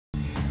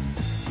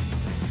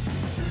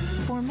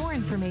For more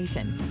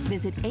information,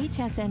 visit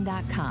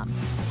hsn.com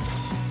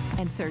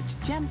and search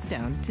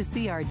gemstone to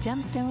see our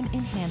gemstone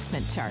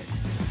enhancement chart.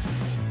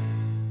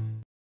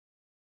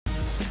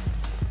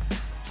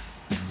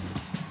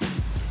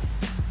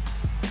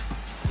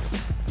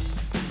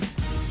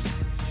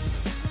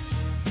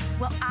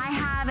 Well, I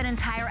have an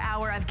entire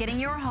hour of getting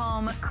your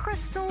home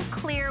crystal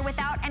clear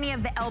without any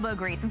of the elbow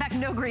grease. In fact,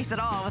 no grease at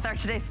all with our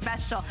today's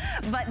special.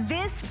 But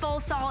this full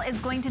sol is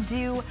going to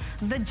do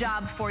the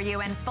job for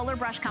you. And Fuller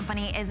Brush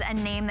Company is a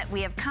name that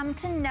we have come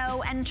to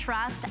know and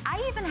trust.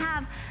 I even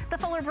have the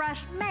Fuller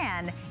Brush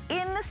man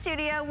in the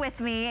studio with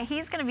me.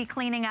 He's going to be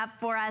cleaning up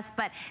for us.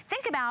 But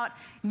think about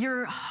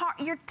your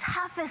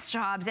toughest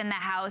jobs in the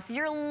house,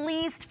 your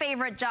least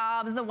favorite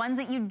jobs, the ones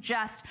that you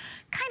just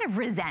kind of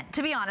resent.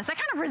 To be honest, I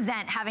kind of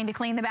resent having to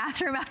clean the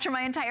bathroom after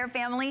my entire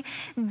family.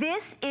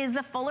 This is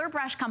the Fuller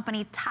Brush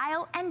Company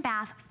Tile and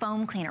Bath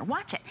Foam Cleaner.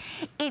 Watch it.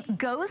 It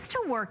goes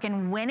to work,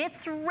 and when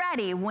it's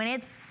ready, when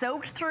it's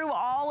soaked through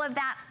all of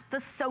that, the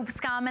soap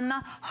scum and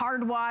the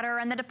hard water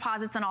and the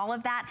deposits and all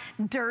of that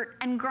dirt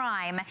and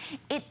grime,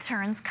 it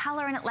turns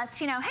color and it lets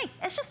you know, hey,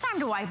 it's just time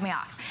to wipe me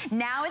off.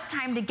 Now it's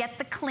time to get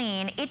the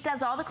clean. It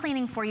does all the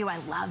cleaning for you. I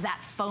love that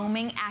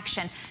foaming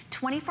action.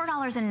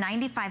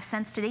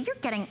 $24.95 today. You're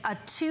getting a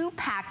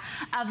 2-pack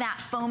of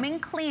that foaming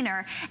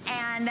cleaner.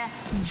 And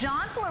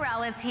John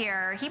Florell is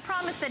here. He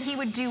promised that he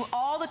would do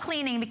all the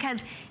cleaning because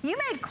you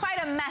made quite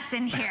a mess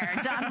in here,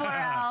 John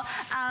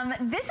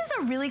Florell. This is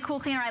a really cool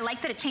cleaner. I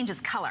like that it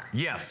changes color.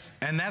 Yes,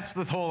 and that's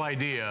the whole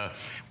idea.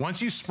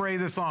 Once you spray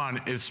this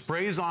on, it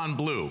sprays on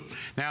blue.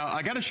 Now,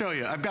 I got to show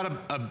you, I've got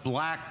a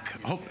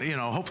black,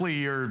 hopefully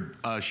your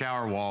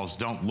shower walls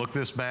don't look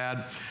this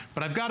bad,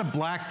 but I've got a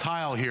black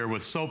tile here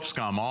with soap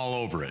scum all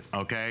over it,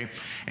 okay?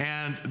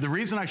 And the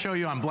reason I show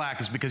you on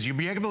black is because you'll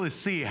be able to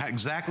see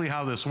exactly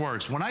how this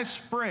works. When I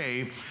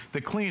spray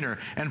the cleaner,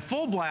 and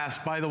Full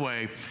Blast, by the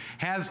way,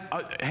 has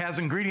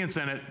ingredients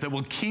in it that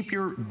will keep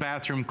your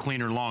bathroom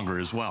cleaner longer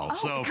as well. Oh,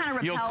 so it kind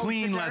of you'll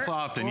clean less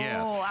often,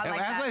 yeah. I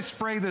like As that. I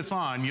spray this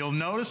on, you'll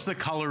notice the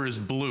color is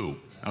blue.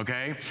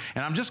 Okay,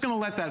 and I'm just gonna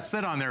let that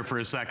sit on there for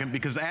a second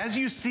because as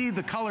you see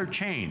the color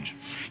change,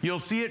 you'll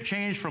see it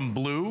change from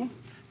blue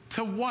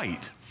to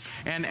white.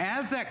 And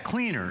as that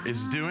cleaner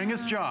is doing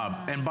its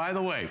job, and by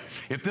the way,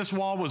 if this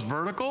wall was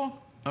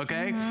vertical,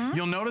 okay,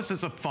 you'll notice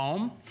it's a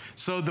foam.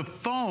 So the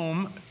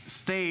foam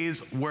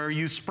stays where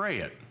you spray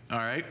it. All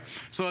right,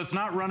 so it's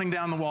not running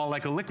down the wall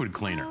like a liquid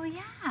cleaner. Oh,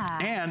 yeah.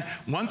 And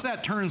once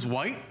that turns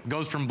white,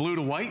 goes from blue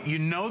to white, you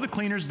know the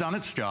cleaner's done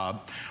its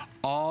job.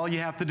 All you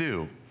have to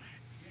do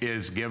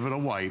is give it a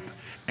wipe,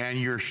 and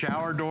your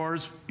shower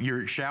doors,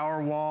 your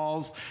shower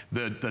walls,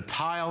 the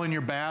tile in your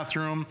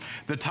bathroom,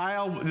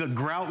 the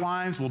grout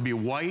lines will be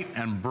white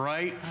and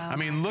bright. Oh, I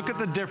mean, look at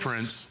the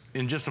difference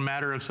in just a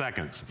matter of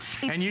seconds.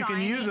 And you can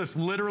use this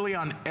literally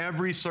on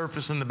every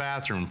surface in the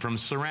bathroom, from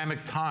ceramic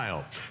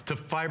tile to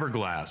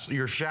fiberglass,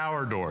 your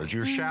shower doors,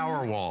 your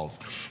shower walls,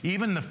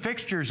 even the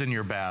fixtures in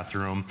your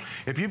bathroom.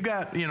 If you've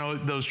got,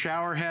 those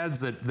shower heads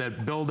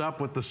that build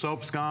up with the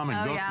soap scum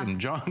and and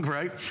junk,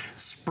 right?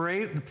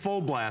 Spray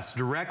Full Blast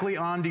directly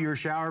onto your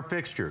shower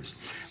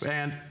fixtures.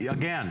 And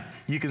again,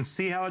 you can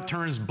see how it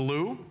turns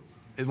blue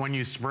when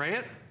you spray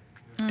it.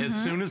 As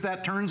soon as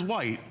that turns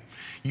white,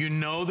 you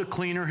know the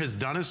cleaner has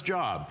done its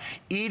job,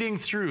 eating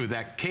through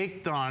that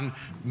caked on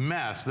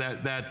mess,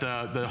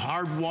 the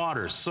hard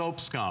water, soap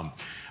scum.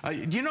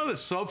 Do you know that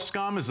soap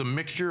scum is a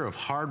mixture of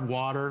hard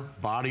water,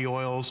 body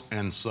oils,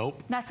 and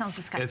soap? That sounds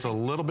disgusting. It's a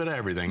little bit of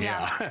everything,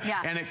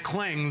 yeah. And it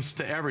clings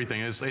to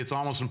everything. It's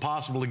almost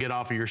impossible to get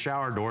off of your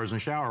shower doors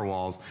and shower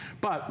walls.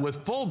 But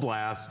with Full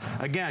Blast,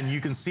 again,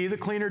 you can see the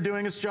cleaner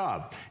doing its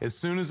job. As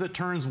soon as it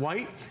turns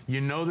white, you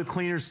know the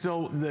cleaner's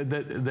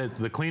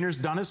the cleaner's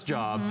done its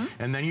job,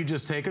 and then you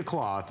just take a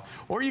cloth,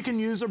 or you can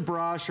use a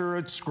brush or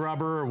a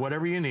scrubber or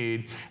whatever you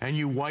need, and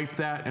you wipe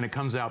that, and it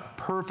comes out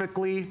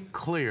perfectly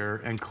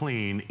clear and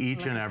clean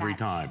each and every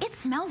time. It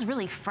smells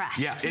really fresh.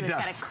 Yeah, too. it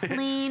does. It's got a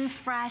clean,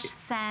 fresh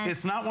scent.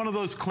 It's not one of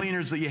those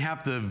cleaners that you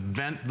have to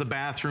vent the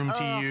bathroom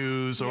to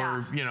use,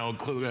 or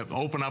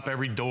open up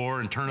every door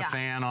and turn a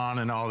fan on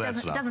and all that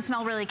stuff. It doesn't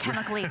smell really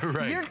chemically.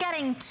 Right. You're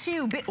getting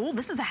two big,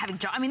 this is a heavy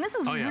jar. I mean, this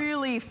is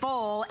really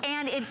full,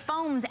 and it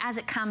foams as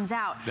it comes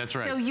out. That's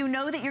right. So you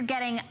know that you're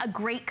getting a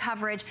great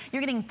coverage.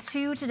 You're getting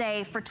 2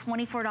 today for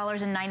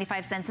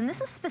 $24.95, and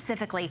this is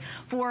specifically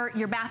for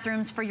your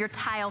bathrooms, for your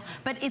tile,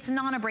 but it's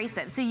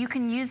non-abrasive, so you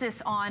can use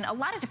this on a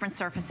lot of different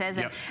surfaces,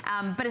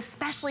 but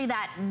especially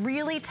that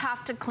really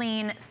tough to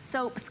clean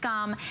soap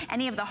scum,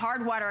 any of the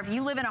hard water. If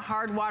you live in a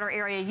hard water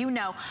area,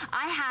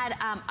 I had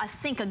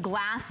a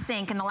glass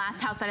sink in the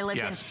last house that I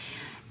lived in.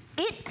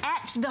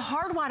 the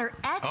hard water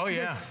etched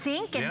the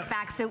sink, in Yep.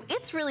 fact, so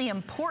it's really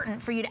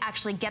important for you to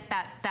actually get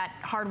that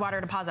hard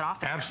water deposit off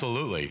there.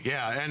 Absolutely,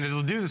 yeah, and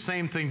it'll do the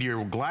same thing to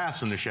your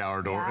glass in the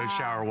shower door,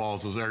 shower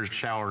walls or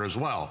shower as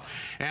well.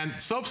 And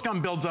soap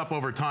scum builds up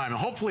over time.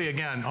 Hopefully,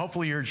 again,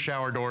 your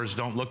shower doors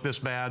don't look this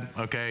bad,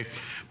 okay?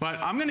 But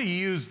I'm gonna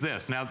use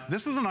this. Now,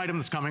 this is an item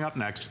that's coming up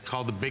next. It's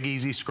called the Big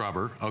Easy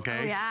Scrubber, okay?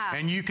 Oh, yeah.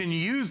 And you can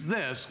use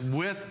this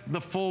with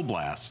the full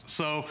blast.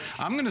 So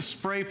I'm gonna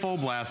spray full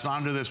blast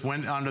onto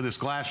this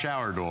glass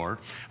shower door,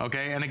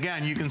 okay? And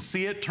again, you can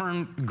see it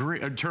turn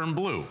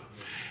blue.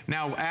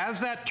 Now,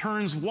 as that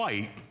turns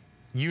white,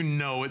 you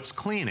know it's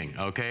cleaning,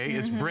 okay?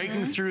 It's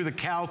breaking through the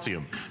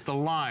calcium, the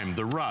lime,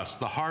 the rust,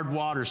 the hard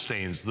water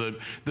stains, the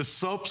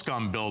soap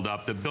scum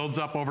buildup that builds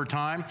up over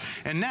time.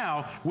 And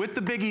now, with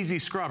the Big Easy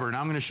Scrubber, and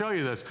I'm gonna show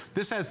you this,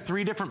 this has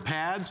 3 different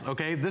pads,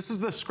 okay? This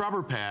is the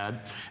scrubber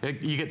pad.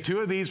 You get 2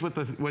 of these with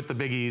the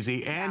Big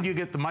Easy, and you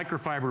get the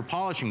microfiber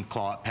polishing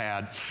cloth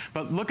pad.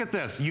 But look at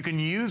this. You can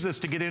use this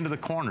to get into the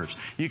corners.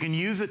 You can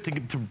use it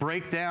to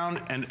break down,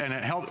 and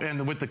it helps,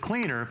 and with the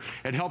cleaner,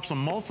 it helps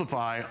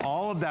emulsify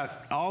all of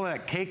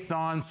that caked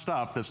on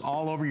stuff that's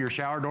all over your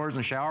shower doors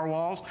and shower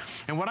walls.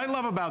 And what I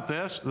love about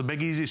this, the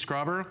Big Easy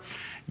Scrubber,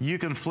 you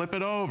can flip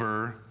it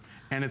over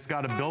and it's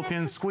got a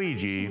built-in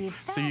squeegee,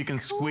 so you can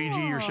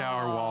squeegee your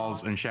shower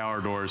walls and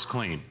shower doors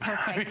clean.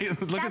 Perfect. I mean,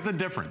 look at the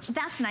difference.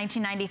 That's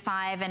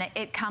 $19.95, and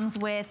it comes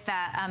with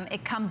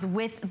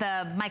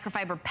the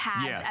microfiber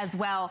pads as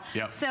well.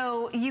 Yep.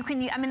 So you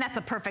can, I mean, that's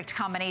a perfect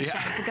combination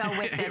to go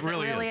with this. It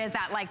really is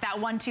that, like, that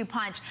 1-2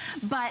 punch.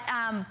 But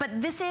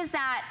this is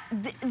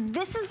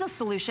this is the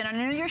solution. I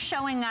know you're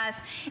showing us,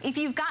 if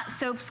you've got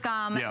soap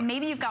scum,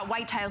 maybe you've got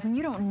white tiles and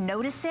you don't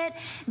notice it,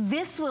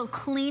 this will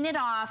clean it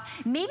off.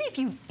 Maybe if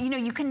you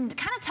know, you can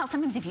kind of tell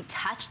sometimes if you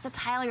touch the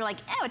tile, you're like,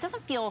 oh, it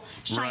doesn't feel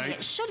shiny. Right.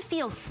 It should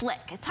feel slick.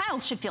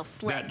 Tiles should feel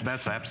slick.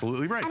 That's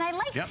absolutely right. And I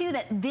like, too,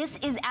 that this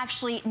is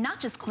actually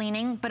not just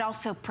cleaning, but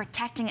also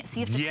protecting it,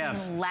 so you have to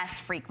clean less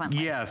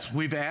frequently. Yes,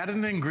 we've added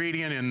an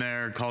ingredient in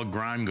there called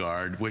Grime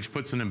Guard, which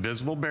puts an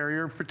invisible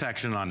barrier of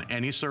protection on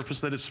any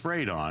surface that it's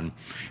sprayed on.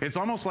 It's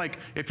almost like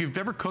if you've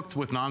ever cooked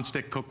with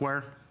nonstick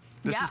cookware.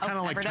 This is kind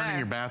of like turning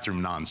your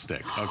bathroom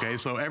nonstick, okay?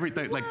 So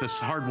everything, like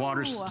this hard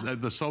water,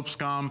 the soap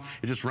scum,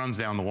 it just runs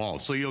down the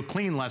walls. So you'll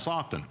clean less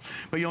often.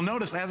 But you'll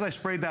notice as I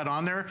sprayed that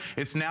on there,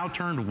 it's now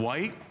turned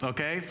white,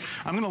 okay?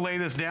 I'm gonna lay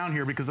this down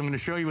here because I'm gonna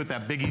show you with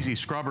that Big Easy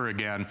Scrubber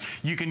again.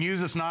 You can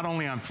use this not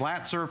only on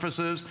flat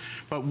surfaces,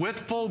 but with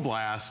full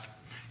blast.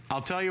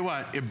 I'll tell you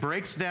what, it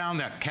breaks down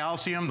that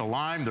calcium, the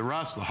lime, the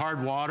rust, the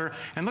hard water.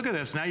 And look at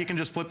this, now you can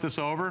just flip this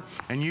over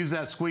and use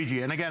that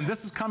squeegee. And again,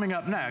 this is coming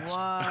up next,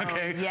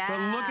 okay? Yeah.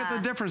 But look at the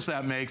difference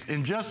that makes.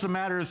 In just a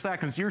matter of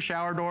seconds, your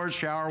shower doors,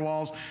 shower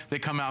walls, they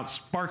come out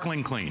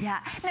sparkling clean. Yeah.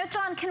 Now,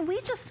 John, could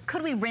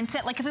we rinse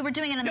it? Like if we were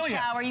doing it in the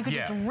shower, you could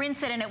just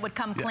rinse it and it would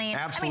come clean.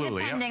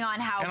 Absolutely. I mean, depending on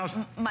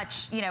how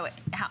much, you know,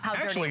 how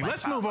dirty it was. Actually,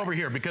 let's move over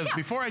here because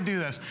before I do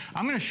this,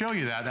 I'm going to show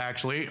you that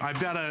actually. I've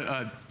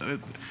got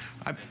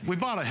we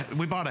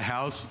bought a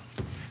house,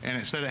 and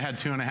it said it had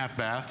 2.5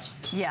 baths.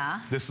 Yeah.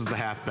 This is the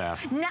half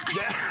bath. No.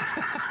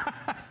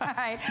 All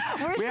right.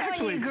 We're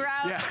showing you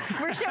grout.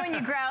 We're showing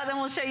you grout, then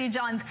we'll show you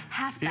John's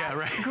half bath. Yeah,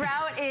 right.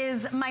 Grout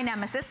is my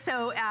nemesis.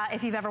 So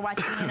if you've ever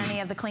watched me in any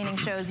of the cleaning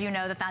shows, you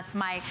know that that's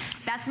my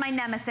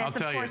nemesis.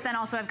 Of course, then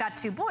also I've got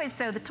 2 boys,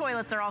 so the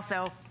toilets are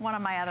also one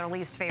of my other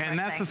least favorite And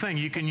that's things. the thing.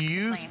 You can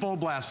use full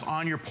blast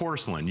on your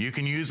porcelain. You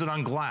can use it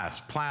on glass,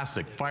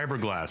 plastic,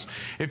 fiberglass.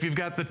 If you've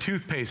got the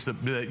toothpaste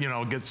that you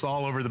know gets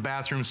all over the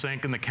bathroom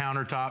sink and the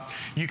countertop,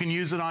 you can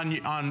use it on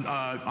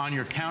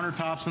your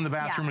countertops in the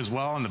bathroom as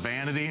well, and the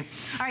vanity.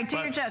 All right, do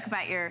your joke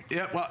about your...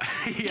 Yeah, well,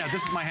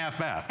 this is my half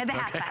bath. The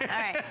half bath, all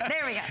right,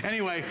 there we go.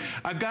 Anyway,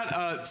 I've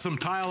got some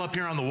tile up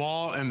here on the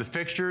wall and the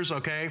fixtures,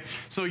 okay?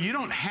 So you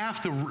don't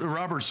have to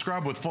rub or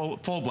scrub with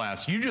full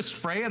blast. You just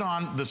spray it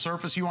on the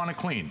surface you want to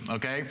clean,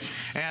 okay?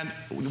 And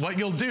what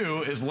you'll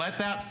do is let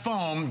that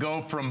foam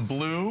go from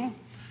blue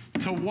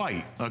to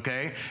white,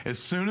 okay? As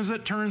soon as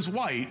it turns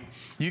white,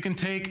 you can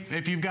take,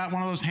 if you've got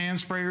one of those hand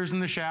sprayers in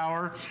the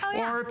shower,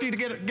 or if you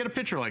get a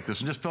pitcher like this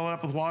and just fill it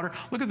up with water,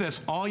 look at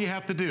this. All you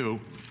have to do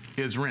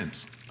is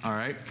rinse, all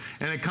right?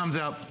 And it comes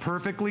out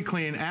perfectly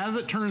clean. As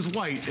it turns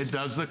white, it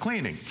does the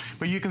cleaning.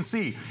 But you can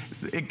see,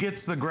 it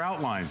gets the grout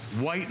lines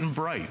white and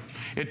bright.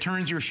 It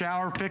turns your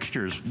shower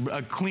fixtures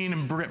clean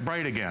and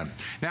bright again.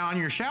 Now, on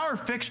your shower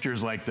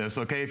fixtures like this,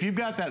 okay, if you've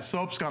got that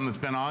soap scum that's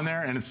been on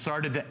there and it's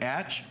started to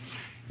etch,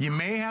 you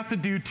may have to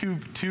do two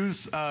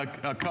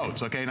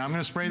coats, okay? Now I'm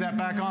gonna spray that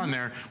back on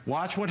there.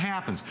 Watch what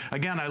happens.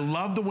 Again, I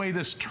love the way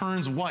this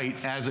turns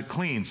white as it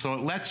cleans, so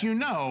it lets you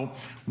know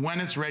when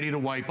it's ready to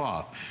wipe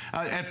off.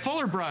 At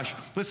Fuller Brush,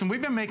 listen,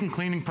 we've been making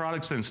cleaning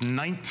products since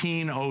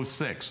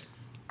 1906.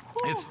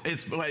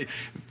 It's like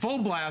Full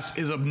Blast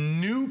is a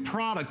new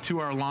product to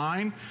our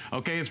line.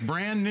 Okay, it's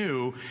brand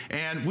new,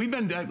 and we've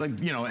been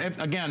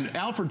again,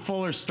 Alfred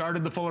Fuller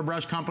started the Fuller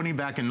Brush Company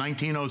back in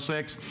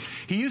 1906.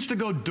 He used to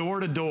go door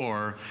to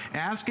door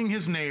asking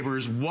his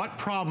neighbors what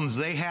problems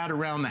they had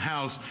around the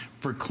house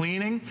for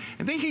cleaning,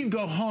 and then he'd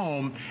go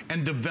home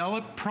and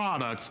develop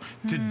products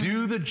to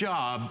do the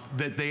job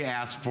that they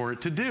asked for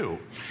it to do.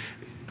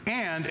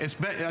 And it's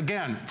been,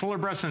 again, Fuller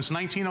Brush since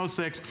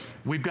 1906.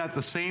 We've got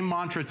the same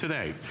mantra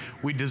today.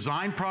 We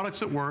design products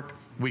that work,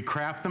 we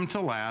craft them to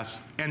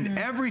last, and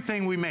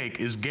everything we make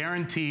is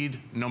guaranteed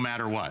no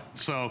matter what.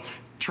 So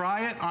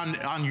try it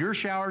on your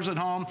showers at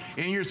home,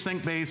 in your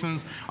sink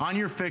basins, on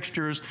your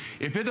fixtures.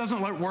 If it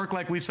doesn't work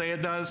like we say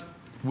it does,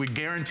 we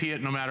guarantee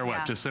it no matter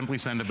what. Just simply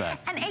send it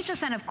back. And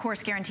HSN, of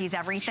course, guarantees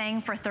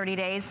everything for 30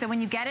 days. So when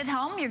you get it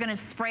home, you're going to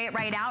spray it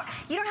right out.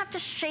 You don't have to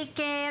shake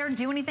it or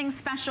do anything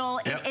special.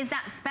 It is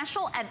that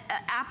special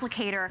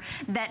applicator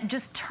that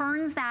just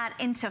turns that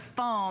into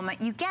foam.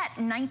 You get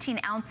 19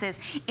 ounces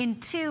in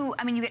two,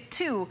 I mean, you get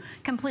two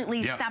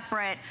completely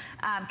separate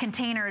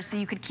containers, so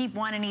you could keep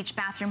one in each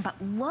bathroom. But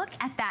look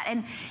at that.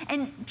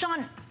 And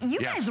John, you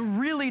guys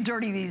really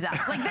dirty these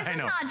up. Like,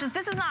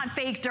 this is not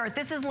fake dirt.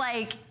 This is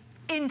like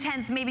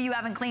intense, maybe you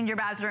haven't cleaned your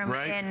bathroom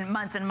in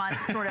months and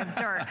months sort of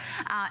dirt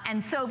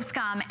and soap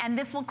scum, and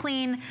this will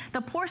clean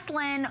the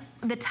porcelain,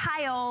 the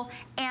tile,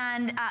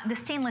 and the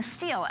stainless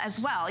steel as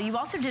well. You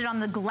also did it on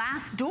the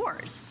glass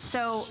doors,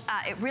 so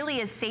it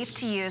really is safe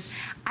to use.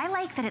 I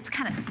like that it's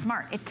kind of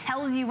smart. It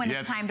tells you when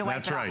it's time to wipe it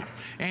off. That's right.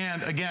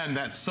 And again,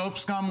 that soap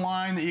scum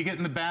line that you get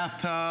in the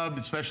bathtub,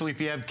 especially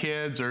if you have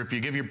kids or if you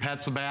give your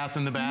pets a bath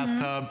in the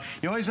bathtub,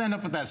 you always end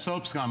up with that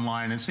soap scum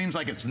line. It seems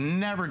like it's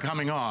never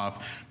coming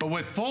off, but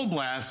with Full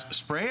Blast,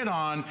 spray it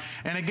on,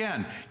 and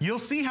again, you'll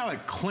see how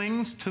it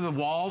clings to the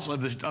walls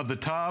of the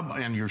tub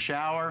and your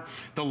shower.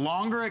 The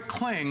longer it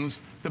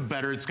clings, the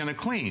better it's going to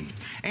clean.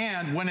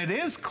 And when it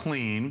is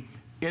clean,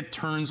 it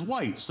turns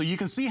white. So you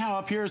can see how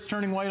up here it's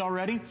turning white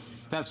already.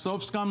 That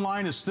soap scum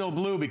line is still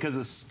blue because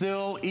it's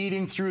still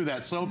eating through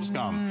that soap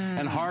scum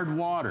and hard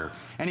water,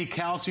 any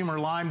calcium or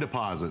lime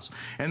deposits.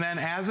 And then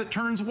as it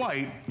turns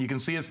white, you can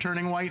see it's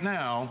turning white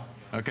now,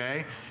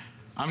 okay?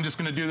 I'm just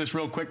gonna do this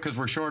real quick because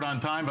we're short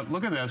on time, but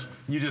look at this.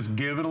 You just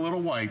give it a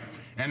little wipe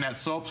and that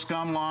soap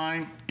scum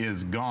line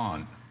is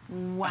gone.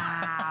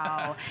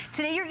 Wow.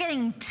 Today you're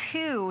getting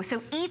two,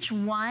 so each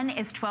one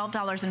is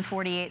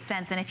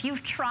 $12.48. And if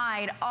you've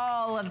tried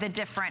all of the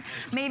different,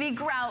 maybe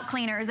grout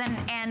cleaners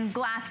and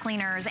glass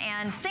cleaners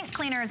and sink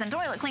cleaners and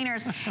toilet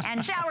cleaners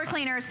and shower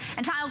cleaners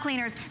and tile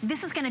cleaners,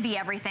 this is gonna be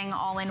everything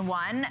all in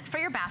one for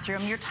your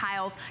bathroom, your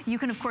tiles. You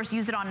can of course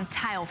use it on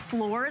tile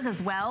floors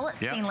as well,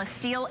 stainless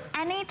steel.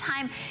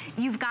 Anytime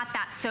you've got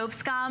that soap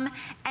scum,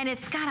 and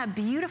it's got a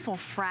beautiful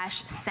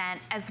fresh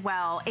scent as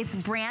well. It's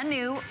brand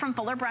new from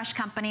Fuller Brush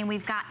Company.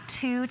 We've got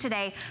two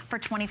today for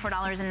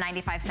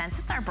 $24.95.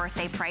 It's our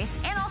birthday price.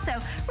 And also,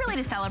 really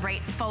to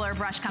celebrate Fuller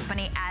Brush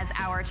Company as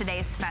our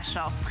today's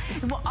special.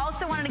 We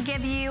also wanted to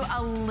give you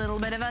a little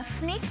bit of a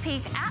sneak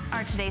peek at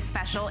our today's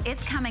special.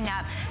 It's coming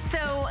up.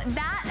 So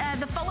that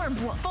the Fuller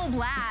Full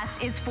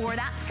Blast is for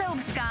that soap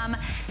scum.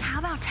 How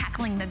about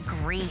tackling the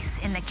grease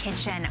in the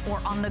kitchen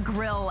or on the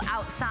grill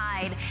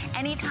outside?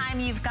 Anytime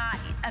you've got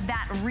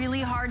that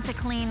really hard to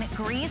clean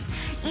grease,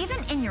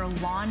 even in your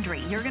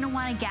laundry, you're gonna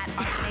wanna get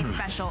our today's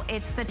special.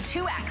 It's the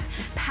 2X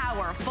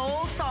Power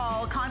Full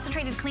Sol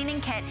Concentrated Cleaning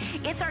Kit.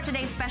 It's our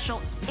today's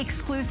special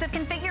exclusive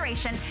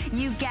configuration.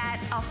 You get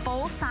a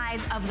full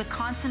size of the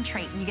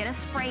concentrate. You get a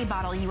spray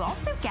bottle. You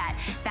also get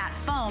that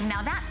foam.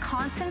 Now that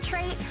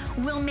concentrate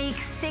will make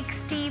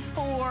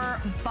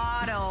 64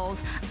 bottles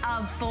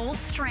of full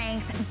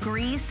strength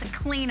grease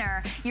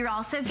cleaner. You're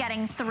also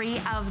getting 3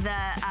 of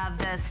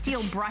the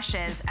steel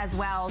brushes as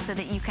well, so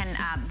that you can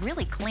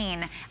really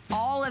clean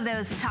all of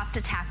those tough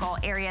to tackle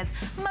areas,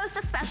 most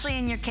especially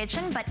in your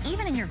kitchen, but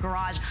even in your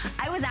garage.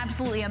 I was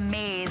absolutely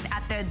amazed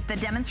at the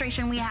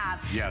demonstration we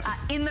have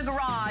in the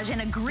garage,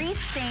 and a grease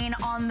stain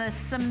on the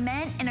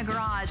cement in a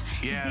garage.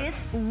 This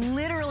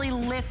literally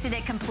lifted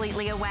it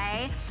completely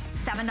away.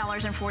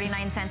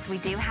 $7.49. We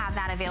do have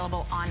that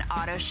available on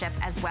auto ship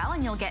as well,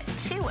 and you'll get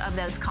 2 of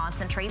those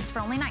concentrates for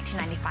only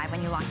 $19.95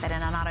 when you lock that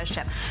in on auto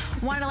ship.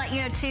 Wanted to let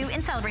you know too,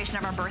 in celebration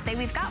of our birthday,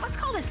 we've got what's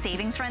called a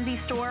Savings Frenzy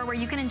store, where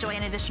you can enjoy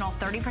an additional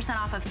 30%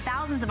 off of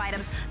thousands of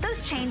items.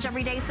 Those change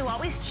every day, so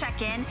always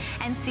check in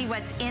and see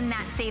what's in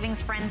that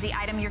Savings Frenzy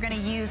item. You're going to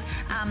use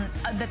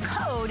the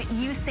code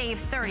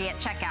USAVE30 at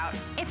checkout.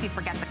 If you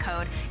forget the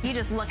code, you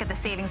just look at the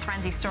Savings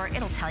Frenzy store.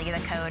 It'll tell you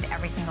the code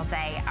every single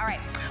day. All right,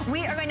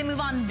 we are going to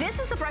move on. This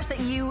is the brush that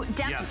you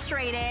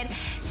demonstrated.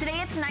 Today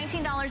it's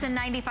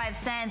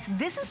 $19.95.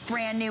 This is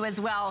brand new as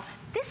well.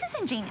 This is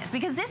ingenious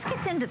because this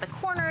gets into the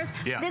corners.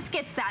 Yeah. This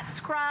gets that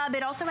scrub.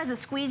 It also has a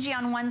squeegee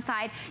on one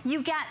side.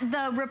 You get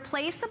the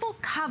replaceable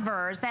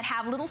covers that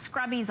have little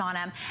scrubbies on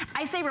them.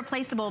 I say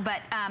replaceable,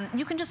 but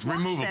you can just wash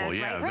removable, those,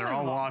 yeah, right? they're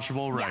all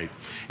washable, right?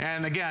 Yeah.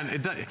 And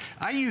again,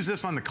 I use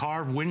this on the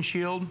car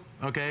windshield,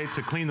 okay,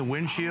 to clean the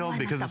windshield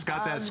because it's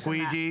got that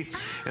squeegee.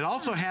 It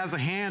also has a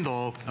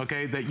handle,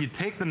 okay, that you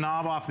take the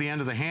knob off the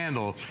end of the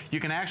handle. You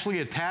can actually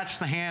attach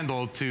the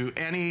handle to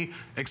any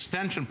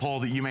extension pole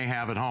that you may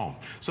have at home.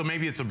 So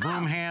maybe it's a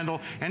broom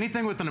handle,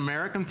 anything with an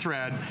American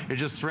thread, it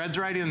just threads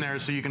right in there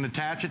so you can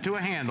attach it to a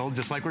handle,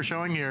 just like we're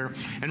showing here,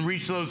 and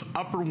reach those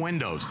upper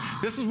windows.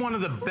 This is one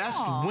of the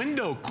best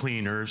window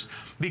cleaners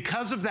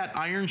because of that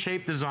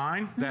iron-shaped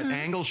design, that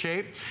angle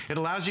shape. It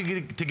allows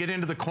you to get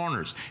into the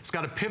corners. It's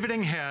got a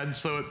pivoting head,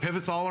 so it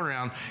pivots all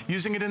around.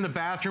 Using it in the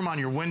bathroom, on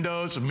your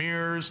windows,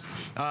 mirrors,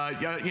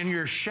 in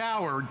your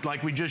shower,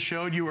 like we just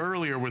showed you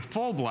earlier with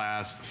full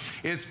blast,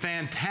 it's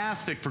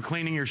fantastic for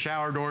cleaning your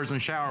shower doors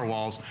and shower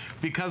walls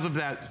because of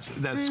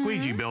that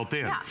squeegee built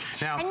in. Yeah.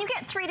 Now, and you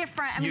get three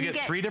different, you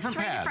get three different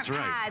pads,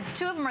 right.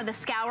 Two of them are the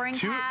scouring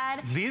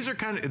pad. These are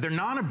they're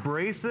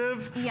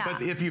non-abrasive,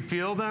 but if you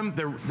feel them,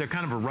 they're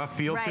kind of a rough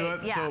feel to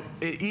it. So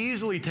it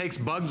easily takes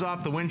bugs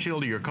off the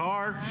windshield of your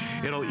car.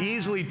 It'll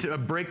easily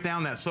break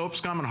down that soap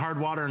scum and hard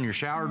water in your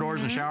shower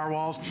doors and shower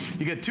walls.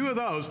 You get two of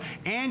those,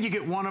 and you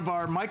get one of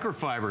our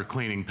microfiber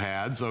cleaning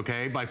pads,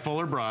 okay, by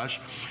Fuller Brush.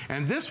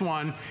 And this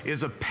one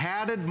is a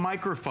padded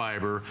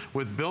microfiber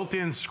with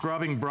built-in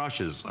scrubbing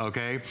brushes,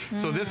 okay?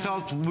 So this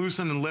helps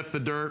loosen and lift the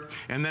dirt,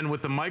 and then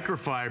with the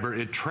microfiber,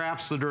 it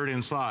traps the dirt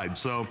inside.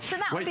 So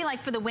that would be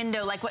like for the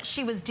window, like what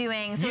she was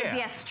doing. So it would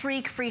be a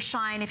streak-free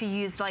shine if you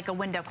used like a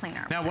window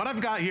cleaner. Now what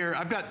I've got here,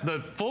 I've got the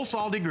full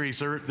salt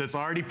degreaser that's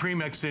already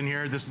pre-mixed in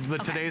here. This is the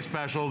today's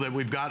special that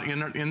we've got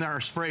in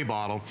our spray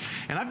bottle.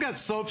 And I've got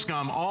soap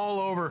scum all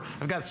over.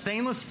 I've got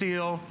stainless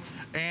steel,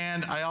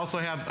 and I also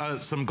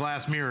have some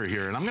glass mirror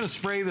here. And I'm gonna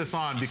spray this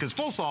on because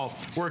full salt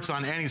works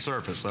on any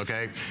surface,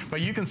 okay?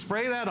 But you can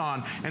spray that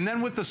on, and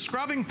then with the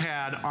scrubbing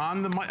pad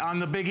on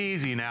the Big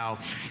Easy now,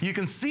 you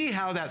can see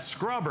how that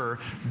scrubber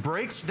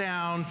breaks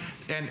down,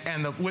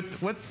 and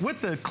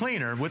with the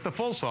cleaner, with the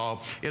full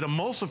salt, it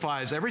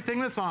emulsifies everything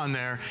that's on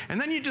there, and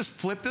then you just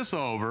flip this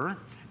over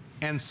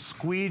and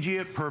squeegee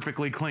it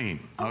perfectly clean,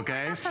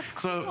 okay? Oh my gosh, that's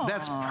cool. So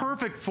that's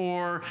perfect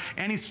for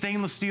any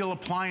stainless steel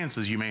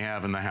appliances you may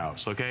have in the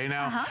house, okay?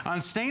 Now, on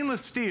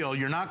stainless steel,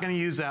 you're not gonna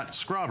use that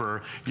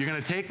scrubber. You're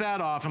gonna take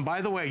that off, and by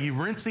the way, you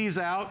rinse these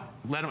out,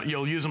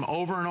 you'll use them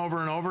over and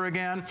over and over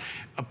again.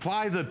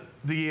 Apply the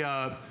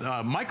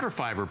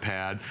microfiber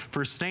pad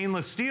for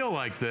stainless steel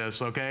like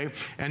this, okay?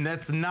 And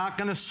that's not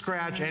gonna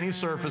scratch any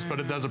surface, but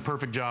it does a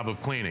perfect job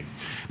of cleaning.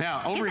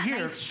 Now, over here.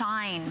 Gives that nice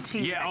shine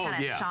too, that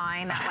kind of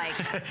shine, that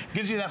like.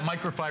 Gives you that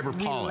microfiber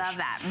polish. We love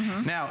that.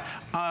 Now,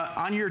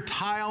 on your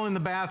tile in the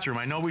bathroom,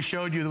 I know we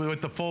showed you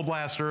with the full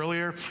blast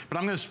earlier, but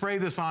I'm gonna spray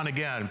this on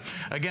again.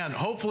 Again,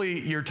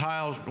 hopefully your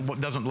tile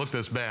doesn't look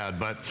this bad,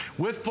 but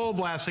with full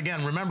blast,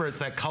 again, remember it's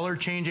that color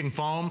changing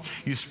foam.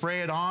 You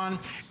spray it on,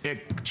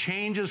 it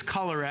changes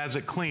color as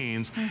it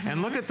cleans.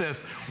 And look at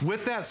this,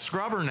 with that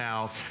scrubber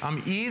now,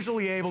 I'm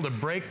easily able to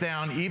break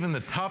down even the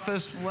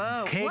toughest caked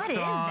on. What is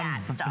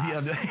that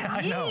stuff? Yeah,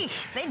 I know.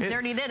 They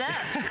dirtied it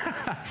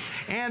up.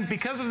 And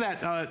because of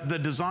that, the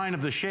design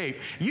of the shape,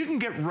 you can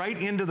get right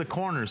into the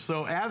corners.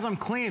 So as I'm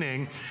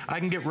cleaning, I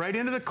can get right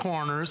into the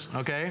corners,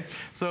 okay?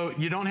 So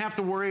you don't have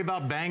to worry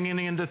about banging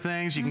into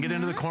things. You can get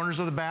into the corners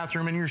of the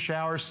bathroom in your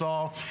shower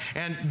stall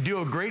and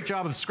do a great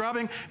job of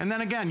scrubbing. And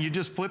then again, you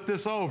just flip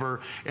this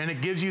over and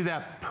it gives you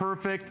that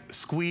perfect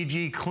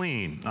squeegee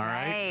clean, all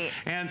right?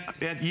 And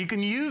you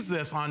can use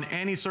this on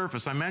any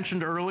surface. I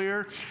mentioned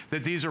earlier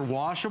that these are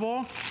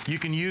washable. You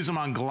can use them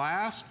on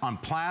glass, on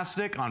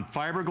plastic, on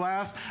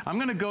fiberglass. I'm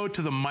gonna go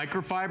to the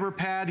microfiber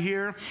pad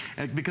here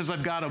because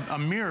I've got a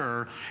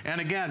mirror. And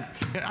again,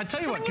 I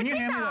tell you what, can you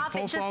hand me that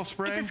full salt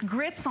spray? It just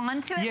grips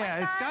onto it.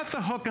 Yeah, it's got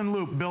the hook and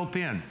loop built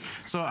in.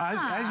 So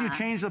as you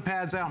change the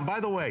pads out, and by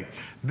the way,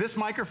 this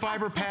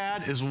microfiber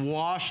pad is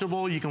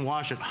washable. You can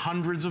wash it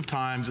hundreds of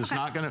times. It's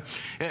not gonna,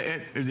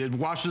 it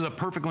washes up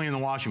perfectly in the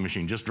washing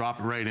machine. Just drop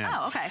it right in.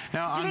 Oh, okay.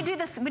 Now, do we do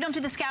this? We don't do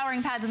the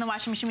scouring pads in the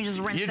washing machine. We just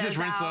rinse those out. You just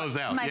rinse those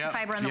out.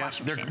 Microfiber in the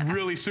washing machine. They're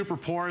really super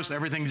porous.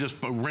 Everything just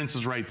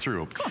rinses right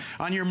through. Cool.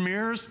 On your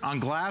mirrors, on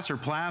glass or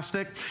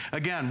plastic,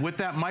 again, with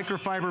that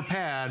microfiber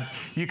pad,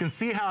 you can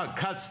see how it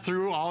cuts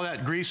through all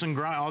that grease and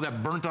grind, all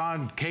that burnt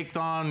on, caked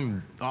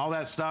on, all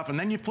that stuff, and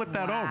then you flip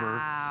that over.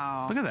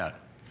 Look at that.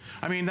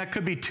 I mean, that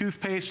could be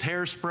toothpaste,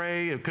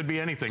 hairspray, it could be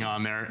anything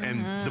on there,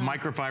 and the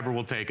microfiber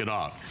will take it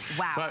off.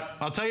 Wow. But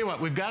I'll tell you what,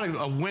 we've got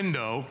a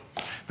window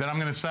that I'm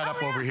gonna set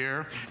up over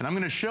here, and I'm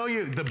gonna show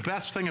you the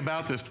best thing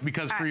about this,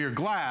 because for your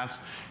glass,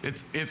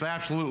 it's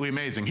absolutely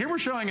amazing. Here we're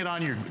showing it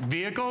on your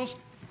vehicles,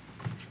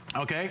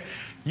 okay?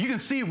 You can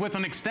see with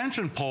an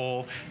extension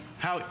pole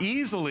how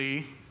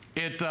easily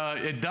it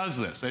does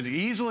this. It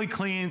easily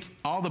cleans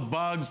all the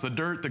bugs, the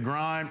dirt, the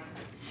grime,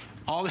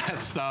 all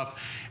that stuff.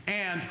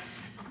 And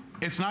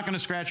it's not going to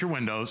scratch your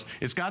windows.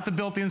 It's got the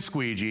built-in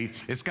squeegee.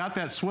 It's got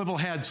that swivel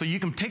head, so you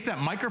can take that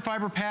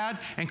microfiber pad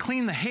and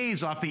clean the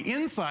haze off the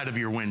inside of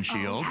your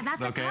windshield. Oh, yeah,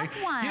 that's a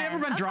tough one. You ever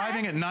been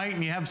driving at night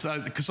and you have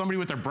somebody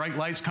with their bright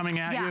lights coming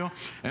at you,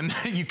 and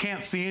you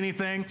can't see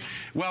anything?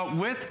 Well,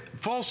 with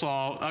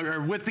Full-Sol,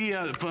 or with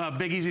the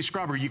Big Easy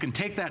Scrubber, you can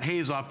take that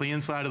haze off the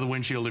inside of the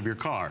windshield of your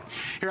car.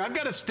 Here, I've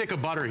got a stick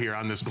of butter here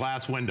on this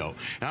glass window,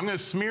 and I'm going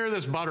to smear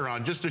this butter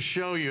on just to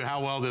show you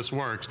how well this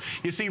works.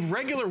 You see,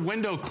 regular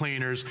window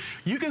cleaners,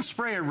 you can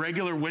spray a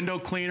regular window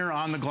cleaner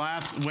on the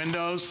glass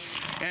windows,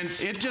 and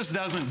it just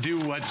doesn't do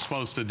what it's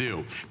supposed to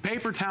do.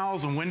 Paper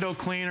towels and window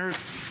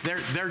cleaners,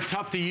 they're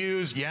tough to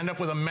use. You end up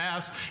with a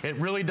mess. It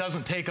really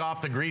doesn't take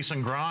off the grease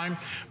and grime.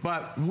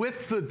 But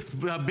with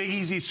the Big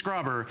Easy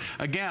Scrubber,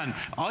 again,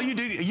 all you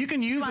do, you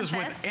can use this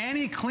with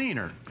any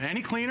cleaner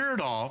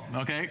at all,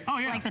 okay? Oh,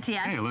 yeah. Like the TX?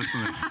 Hey,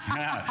 listen.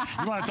 Yeah.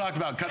 You want to talk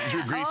about cutting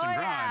through grease and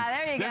grime. Yeah,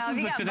 there you this go. is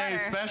the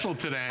today's special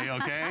today,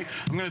 okay?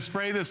 I'm going to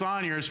spray this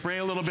on here, spray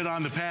a little bit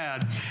on the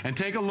pad, and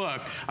take a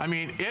look. I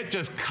mean, it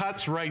just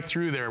cuts right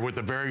through there with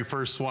the very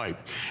first swipe.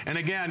 And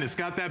again, it's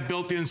got that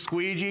built-in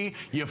squeegee.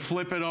 You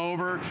flip it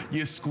over,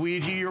 you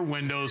squeegee your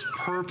windows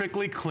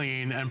perfectly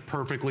clean and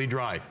perfectly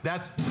dry.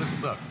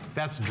 Look,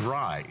 that's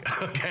dry,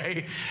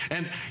 okay?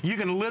 And you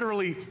can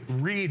literally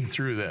read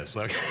through this,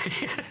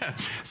 okay?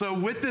 So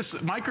with this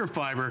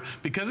microfiber,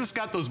 because it's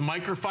got those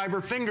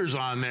microfiber fingers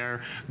on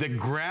there that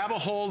grab a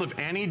hold of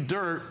any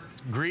dirt,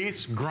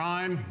 grease,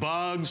 grime,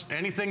 bugs,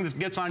 anything that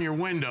gets on your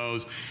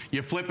windows,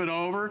 you flip it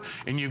over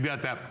and you've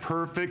got that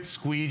perfect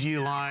squeegee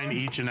line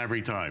each and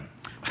every time.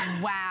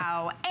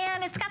 Wow,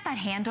 and it's got that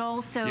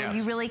handle, so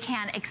you really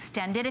can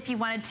extend it if you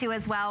wanted to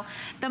as well.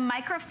 The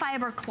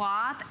microfiber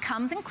cloth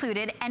comes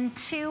included, and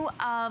 2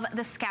 of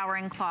the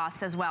scouring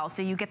cloths as well,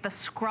 so you get the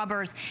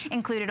scrubbers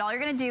included. All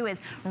you're gonna do is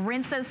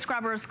rinse those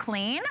scrubbers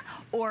clean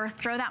or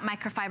throw that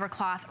microfiber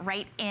cloth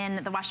right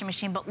in the washing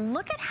machine. But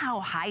look at how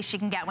high she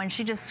can get when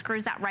she just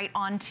screws that right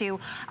onto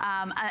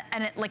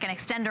like an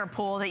extender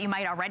pull that you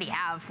might already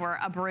have for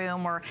a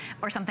broom or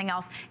something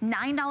else.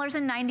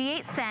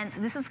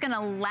 $9.98. This is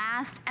gonna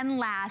last and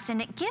last,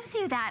 and it gives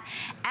you that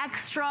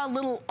extra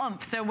little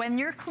oomph. So when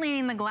you're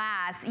cleaning the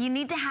glass, you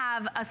need to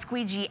have a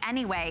squeegee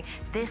anyway.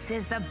 This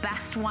is the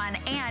best one,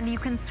 and you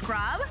can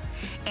scrub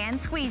and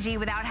squeegee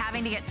without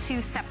having to get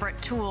 2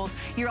 separate tools.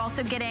 You're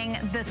also getting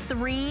the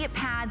 3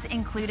 pads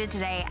included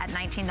today at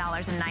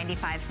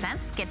 $19.95.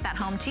 Get that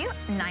home to you,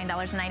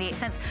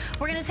 $9.98.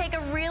 We're gonna take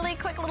a really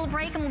quick little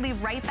break, and we'll be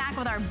right back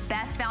with our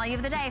best value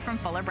of the day from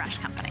Fuller Brush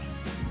Company.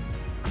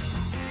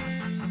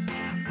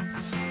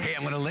 Hey,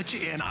 I'm going to let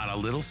you in on a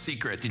little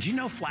secret. Did you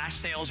know flash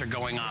sales are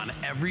going on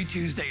every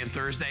Tuesday and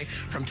Thursday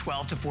from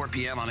 12 to 4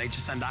 p.m. on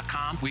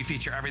hsn.com? We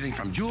feature everything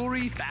from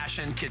jewelry,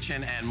 fashion,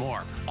 kitchen, and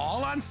more.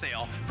 All on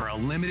sale for a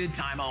limited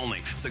time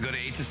only. So go to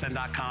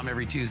hsn.com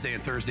every Tuesday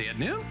and Thursday at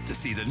noon to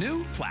see the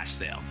new flash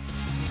sale.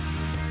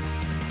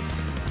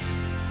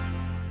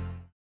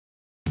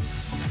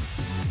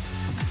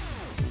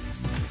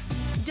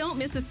 Don't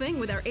miss a thing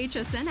with our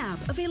HSN app,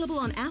 available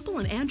on Apple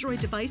and Android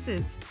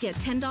devices. Get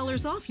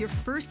 $10 off your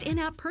first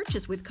in-app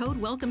purchase with code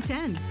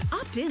WELCOME10.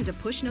 Opt in to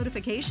push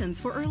notifications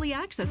for early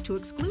access to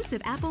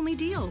exclusive app-only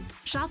deals.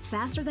 Shop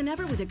faster than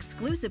ever with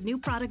exclusive new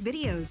product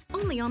videos,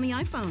 only on the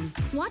iPhone.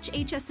 Watch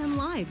HSN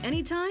live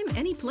anytime,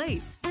 any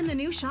place. And the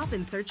new shop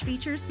and search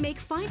features make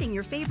finding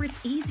your favorites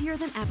easier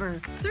than ever.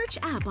 Search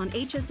app on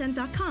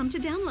hsn.com to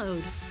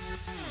download.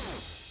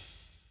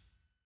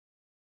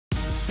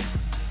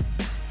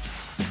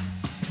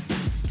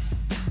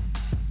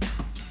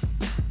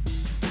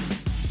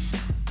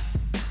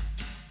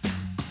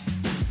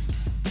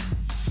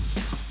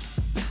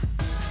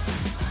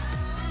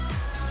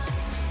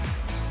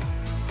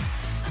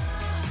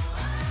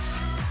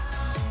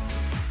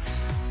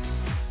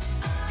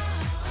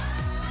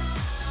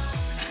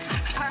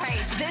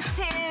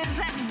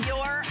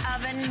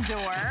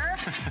 door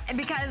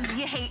because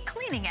you hate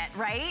cleaning it,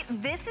 right?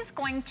 This is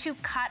going to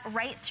cut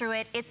right through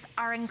it. It's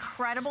our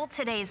incredible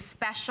today's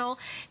special.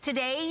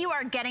 Today you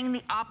are getting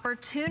the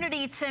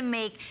opportunity to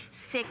make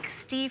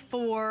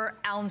 64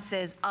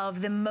 ounces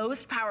of the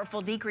most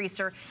powerful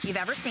degreaser you've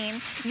ever seen.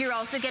 You're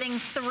also getting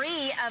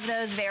 3 of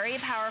those very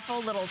powerful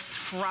little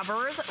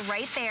scrubbers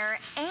right there,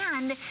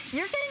 and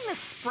you're getting the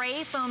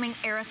spray foaming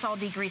aerosol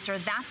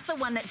degreaser. That's the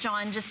one that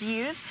John just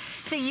used.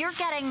 So you're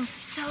getting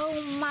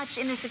so much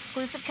in this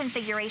exclusive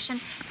configuration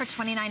for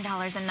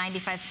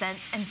 $29.95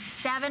 and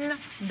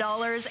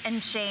 $7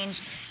 and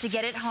change to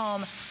get it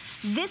home.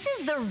 This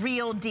is the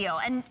real deal.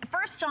 And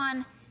first,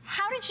 John,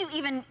 how did you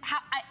even,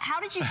 how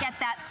did you get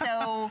that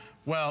so,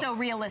 well, so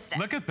realistic?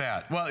 Look at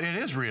that. Well, it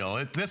is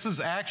real. This is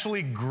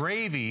actually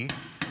gravy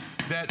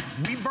that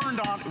we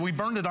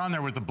burned it on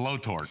there with the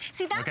blowtorch.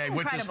 See, that's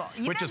incredible.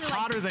 Which is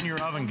hotter than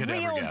your oven could ever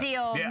get. Real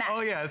deal mess,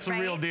 oh yeah, it's a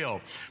real deal.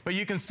 But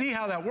you can see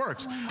how that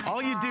works.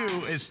 All you do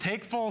is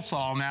take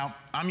Full-Sol. Now,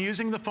 I'm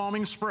using the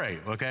foaming spray,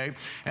 okay?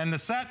 And the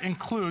set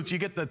includes, you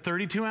get the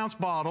 32-ounce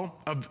bottle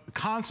of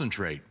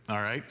concentrate,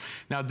 all right?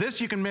 Now, this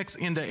you can mix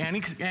into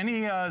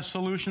any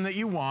solution that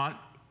you want.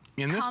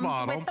 in this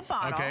bottle. With the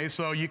bottle. Okay,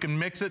 so you can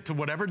mix it to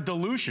whatever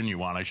dilution you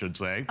want, I should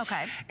say.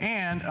 Okay.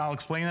 And I'll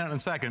explain that in a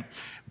second.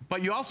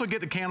 But you also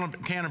get the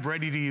can of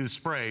ready-to-use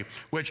spray,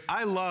 which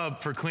I love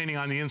for cleaning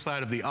on the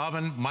inside of the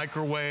oven,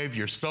 microwave,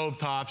 your stove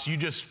tops. You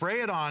just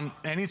spray it on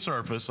any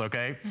surface,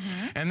 okay?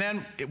 And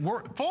then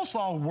Full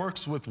Sol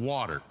works with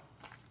water.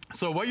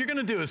 So what you're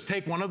gonna do is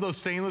take one of those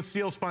stainless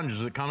steel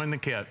sponges that come in the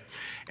kit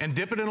and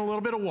dip it in a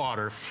little bit of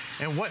water.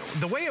 And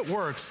the way it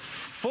works,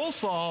 Full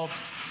Sol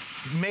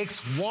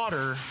makes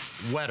water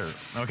wetter,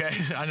 okay?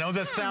 I know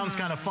that sounds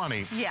kind of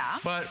funny. Yeah.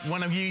 But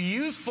when you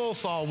use Full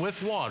Sol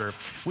with water,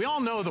 we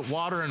all know that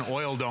water and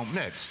oil don't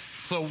mix.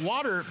 So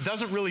water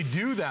doesn't really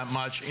do that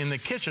much in the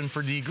kitchen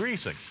for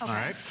degreasing, all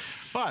right?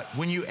 But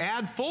when you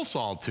add Full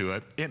Sol to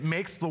it, it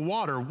makes the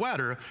water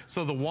wetter,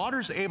 so the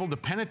water's able to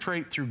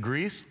penetrate through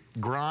grease,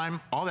 grime,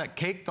 all that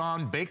caked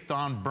on, baked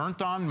on,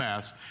 burnt on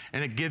mess,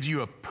 and it gives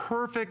you a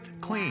perfect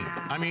clean.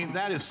 I mean,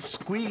 that is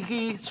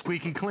squeaky,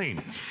 squeaky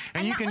clean.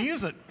 And you can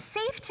use it.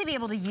 Safe to be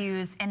able to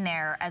use in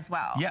there as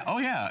well. Yeah, oh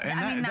yeah,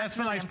 and that's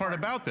the really nice part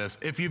about this.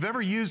 If you've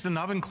ever used an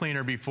oven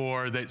cleaner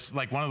before that's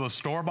like one of those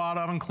store-bought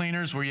oven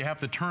cleaners where you have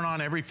to turn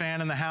on every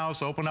fan in the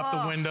house, open up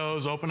the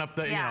windows, open up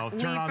the, you know,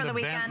 turn on the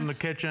vent in the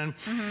kitchen.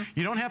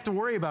 You don't have to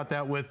worry about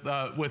that with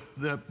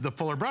the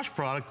Fuller brush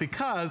product,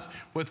 because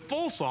with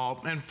Full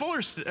Sol, and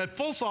Full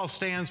Sol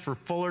stands for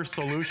Fuller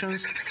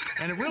Solutions,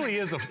 and it really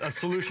is a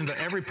solution to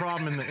every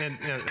problem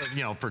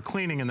you know, for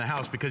cleaning in the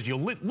house, because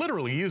you'll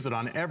literally use it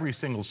on every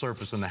single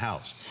surface in the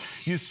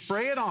house. You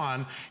spray it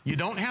on, you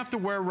don't have to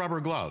wear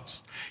rubber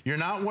gloves. You're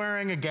not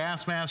wearing a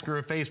gas mask or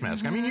a face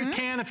mask. I mean, you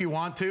can if you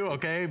want to,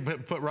 okay,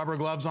 put rubber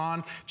gloves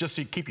on, just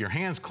so you keep your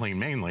hands clean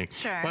mainly.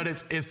 Sure. But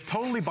it's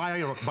totally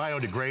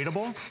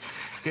biodegradable.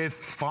 It's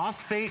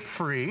phosphate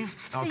free, okay?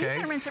 So you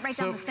can rinse it right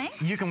down the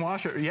sink? You can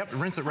wash it,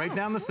 rinse it right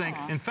down the sink.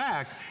 In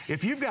fact,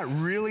 if you've got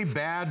really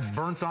bad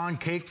burnt on,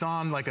 caked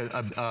on, like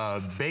a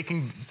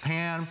baking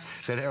pan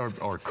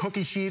or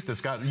cookie sheet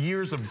that's got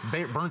years of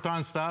burnt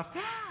on stuff,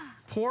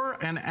 pour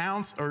an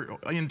ounce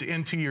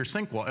into your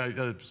dishwater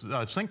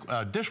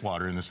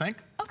in the sink.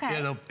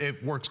 Okay.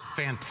 It works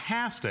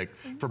fantastic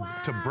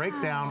to break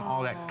down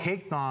all that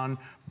caked on,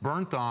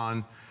 burnt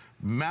on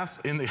mess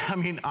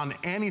on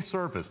any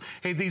surface.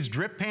 Hey, these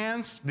drip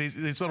pans, these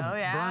little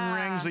burn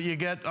rings that you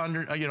get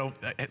under, you know,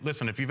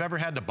 listen, if you've ever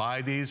had to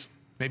buy these,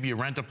 maybe you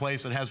rent a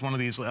place that has one of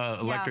these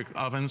electric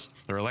ovens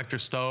or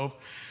electric stove.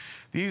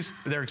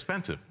 They're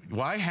expensive.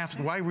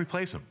 Why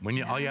replace them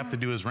when all you have to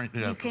do is rent?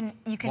 You can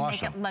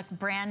make it look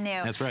brand new.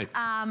 That's right.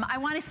 I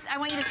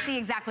want you to see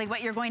exactly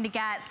what you're going to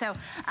get. So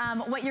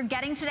what you're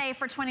getting today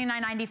for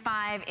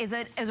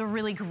 $29.95 is a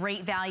really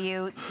great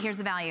value. Here's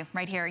the value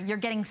right here. You're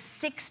getting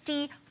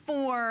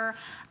 64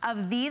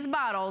 of these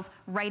bottles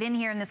right in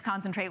here in this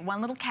concentrate,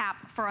 one little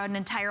cap for an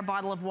entire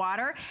bottle of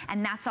water,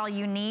 and that's all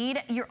you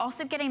need. You're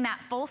also getting that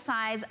full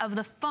size of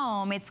the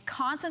foam. It's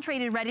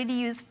concentrated, ready to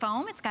use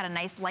foam. It's got a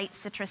nice light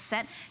citrus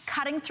scent,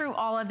 cutting through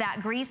all of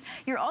that grease.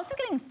 You're also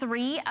getting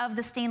 3 of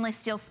the stainless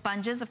steel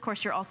sponges. Of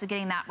course, you're also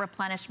getting that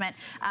replenishment,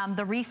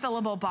 the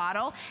refillable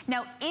bottle.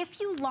 Now, if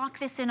you lock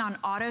this in on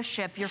auto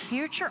ship, your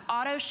future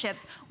auto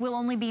ships will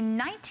only be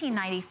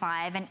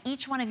 $19.95, and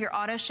each one of your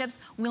auto ships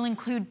will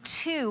include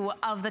 2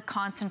 of the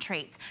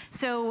concentrates.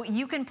 So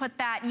you can put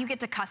that, you get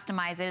to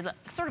customize it. It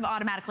sort of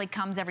automatically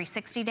comes every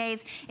 60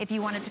 days. If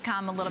you want it to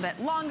come a little bit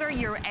longer,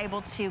 you're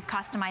able to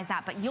customize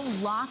that, but you'll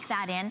lock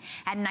that in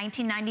at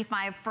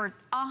 $19.95 for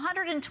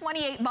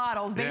 128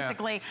 bottles,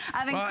 basically,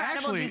 of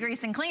incredible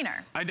degreasing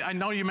cleaner. I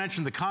know you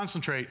mentioned the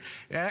concentrate.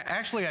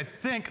 Actually, I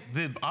think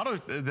the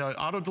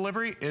auto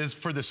delivery is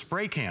for the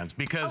spray cans,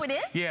 because it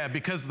is? Yeah,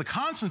 because the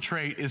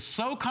concentrate is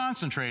so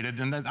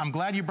concentrated, and I'm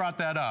glad you brought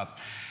that up.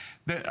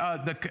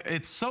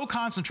 It's so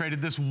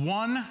concentrated, this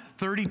one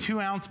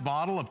 32-ounce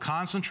bottle of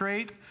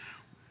concentrate,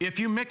 if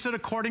you mix it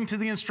according to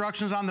the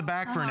instructions on the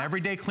back for an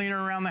everyday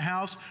cleaner around the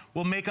house,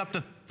 will make up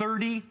to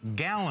 30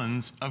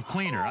 gallons of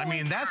cleaner. I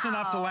mean, that's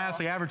enough to last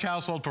the average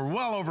household for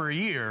well over a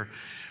year.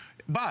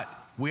 But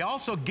we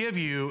also give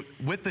you,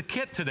 with the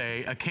kit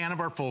today, a can of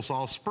our Full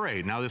Sol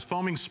spray. Now, this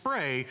foaming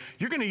spray,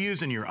 you're gonna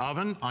use in your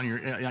oven,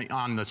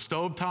 on the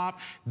stove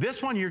top.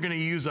 This one you're gonna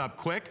use up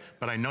quick,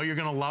 but I know you're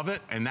gonna love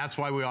it, and that's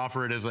why we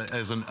offer it as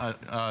an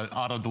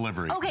auto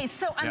delivery. Okay,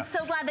 so I'm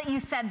so glad that you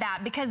said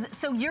that, because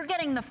so you're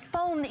getting the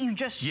foam that you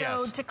just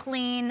showed to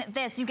clean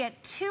this. You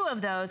get 2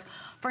 of those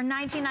for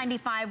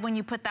 $19.95 when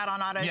you put that on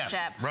auto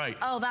ship. Right.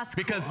 Oh, that's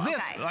because cool.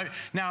 this,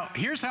 now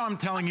here's how I'm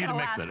telling you to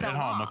mix it at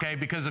home, okay?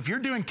 Because if you're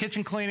doing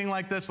kitchen cleaning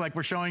like this, like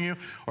we're showing you,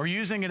 or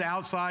using it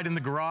outside in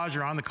the garage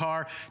or on the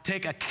car,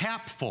 take a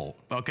capful,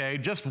 okay?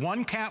 Just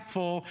 1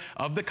 capful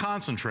of the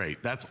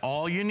concentrate. That's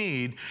all you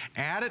need.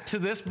 Add it to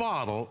this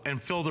bottle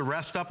and fill the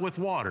rest up with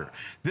water.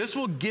 This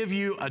will give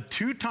you a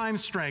 2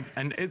 times strength,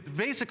 and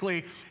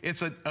basically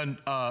it's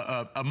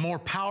a more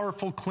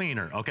powerful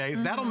cleaner, okay?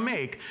 That'll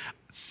make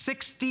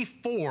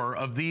 64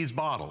 of these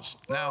bottles.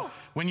 Woo. Now,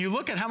 when you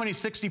look at how many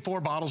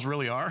 64 bottles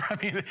really are, I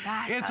mean,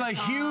 it's a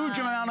huge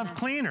amount of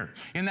cleaner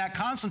in that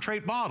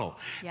concentrate bottle.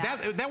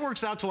 Yeah. That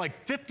works out to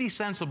like 50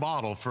 cents a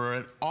bottle for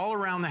an all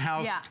around the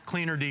house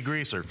cleaner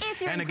degreaser.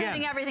 If you're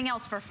including everything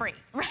else for free,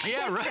 right?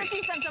 Yeah, right.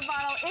 50 cents a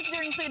bottle if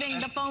you're including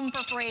the foam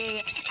for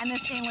free and the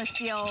stainless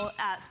steel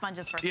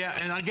sponges for free. Yeah,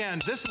 and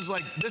again, this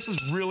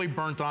is really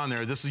burnt on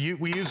there.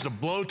 We used a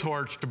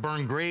blowtorch to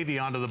burn gravy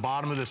onto the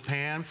bottom of this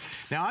pan.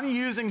 Now I'm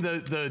using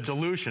the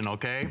dilution,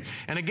 okay?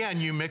 And again,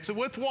 you mix it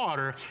with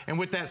water, and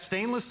with that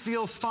stainless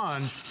steel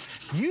sponge,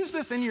 use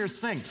this in your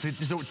sink to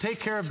take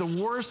care of the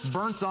worst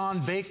burnt on,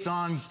 baked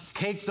on,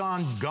 caked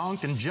on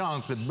gunk and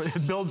junk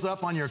that builds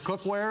up on your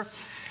cookware.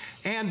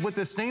 And with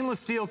the stainless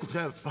steel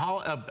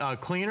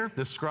cleaner,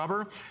 the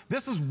scrubber,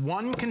 this is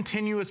one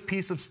continuous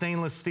piece of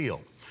stainless steel,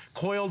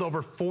 coiled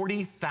over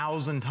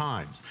 40,000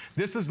 times.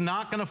 This is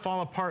not gonna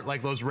fall apart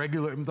like those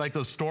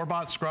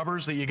store-bought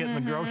scrubbers that you get in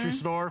the grocery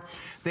store.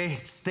 They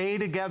stay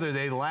together,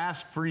 they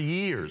last for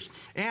years.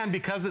 And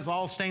because it's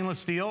all stainless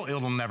steel,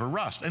 it'll never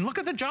rust. And look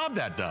at the job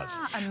that does.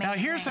 Now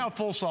here's how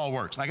Full Sol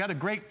works. I got a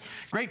great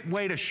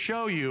way to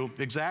show you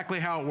exactly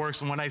how it works.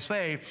 And when I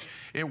say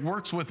it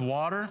works with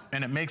water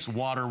and it makes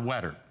water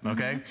wetter,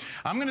 okay?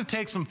 I'm gonna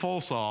take some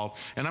Full Sol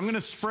and I'm gonna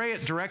spray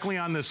it directly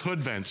on this hood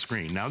vent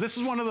screen. Now this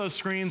is one of those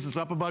screens that's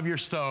up above your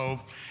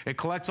stove. It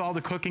collects all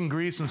the cooking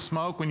grease and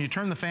smoke. When you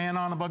turn the fan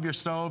on above your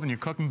stove and you're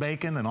cooking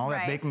bacon and all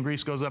that bacon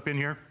grease goes up in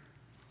here.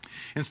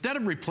 Instead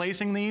of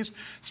replacing these,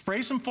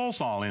 spray some Full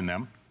Sol in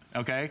them,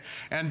 okay?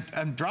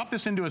 And drop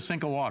this into a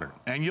sink of water,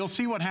 and you'll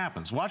see what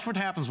happens. Watch what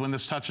happens when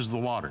this touches the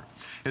water.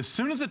 As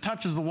soon as it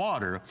touches the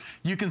water,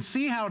 you can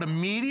see how it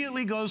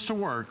immediately goes to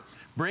work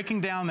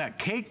breaking down that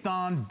caked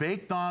on,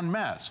 baked on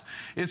mess.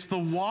 It's the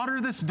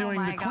water that's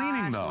doing the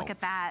cleaning, though. Look at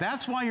that.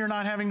 That's why you're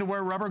not having to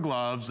wear rubber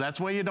gloves. That's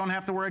why you don't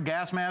have to wear a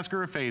gas mask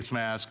or a face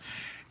mask.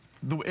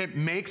 It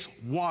makes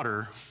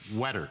water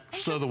wetter.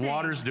 So the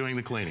water's doing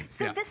the cleaning.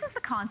 So this is the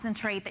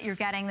concentrate that you're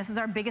getting. This is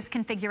our biggest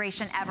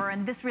configuration ever,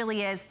 and this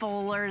really is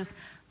Fuller's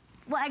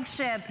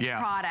flagship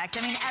product.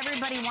 I mean,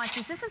 everybody wants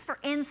this. This is for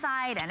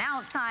inside and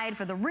outside,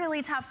 for the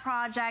really tough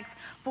projects,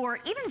 for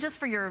even just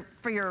for your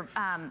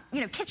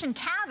you know, kitchen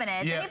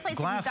cabinets, any place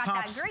where you've got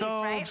that grease,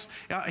 stoves,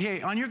 right?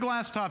 Hey, on your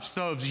glass top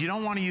stoves, you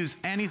don't want to use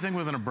anything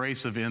with an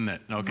abrasive in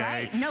it, okay?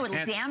 Right. No,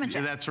 it'll damage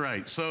it. That's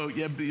right. So,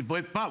 yeah,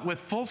 but with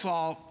Full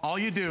Sol, all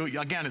you do,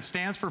 again, it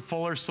stands for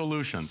Fuller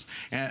Solutions,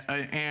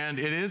 and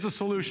it is a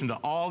solution to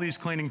all these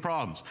cleaning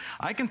problems.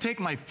 I can take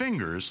my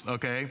fingers,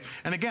 okay,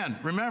 and again,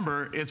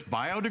 remember, it's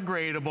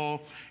biodegradable,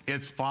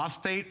 it's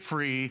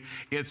phosphate-free,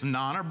 it's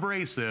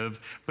non-abrasive,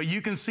 but you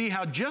can see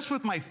how just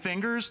with my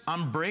fingers,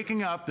 I'm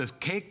breaking up this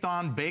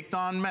caked-on,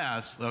 baked-on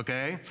mess,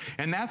 okay?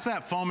 And that's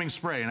that foaming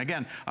spray. And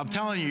again, I'm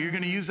telling you, you're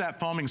gonna use that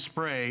foaming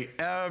spray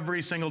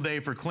every single day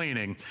for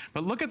cleaning,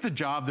 but look at the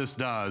job this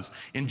does.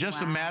 In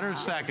just a matter of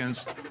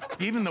seconds,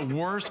 even the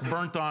worst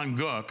burnt-on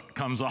gook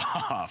comes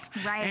off.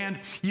 Right. And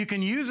you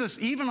can use this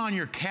even on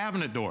your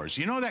cabinet doors.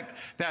 You know that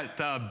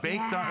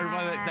baked on,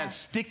 or that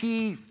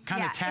sticky,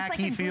 kind of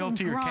tacky feel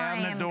to your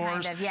cabinet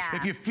doors? Kind of,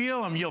 if you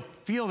feel them, you'll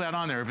feel that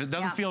on there. If it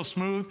doesn't feel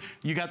smooth,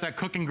 you got that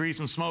cooking grease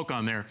and smoke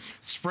on there.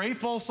 Spray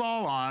Full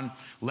Sol on,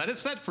 let it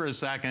set for a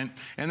second,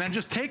 and then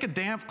just take a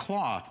damp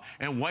cloth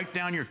and wipe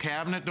down your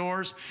cabinet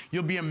doors.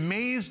 You'll be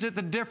amazed at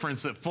the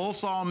difference that Full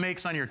Sol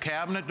makes on your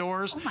cabinet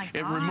doors. Oh my gosh.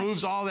 It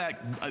removes all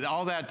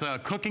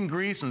that cooking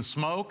grease and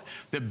smoke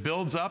that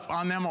builds up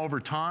on them over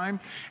time.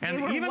 And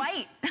they were even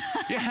white.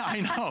 Yeah, I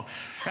know.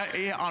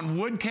 On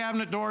wood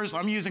cabinet doors,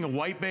 I'm using a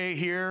white bay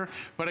here,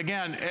 but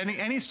again,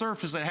 any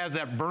surface that has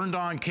that burned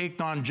on,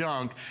 caked on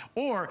junk,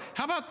 or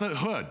how about the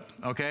hood,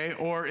 okay?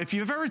 Or if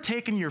you've ever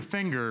taken your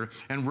finger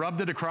and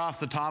rubbed it across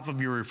the top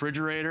of your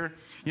refrigerator,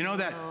 you know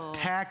that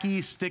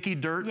tacky, sticky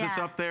dirt that's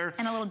up there?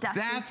 And a little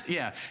dusty.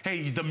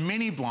 Hey, the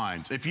mini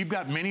blinds. If you've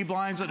got mini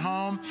blinds at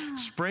home,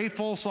 spray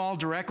Full Sol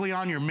directly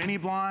on your mini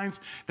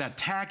blinds. That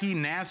tacky,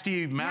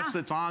 nasty mess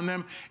that's on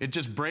them, it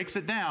just breaks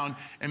it down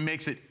and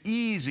makes it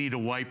easy to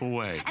wipe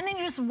away. And then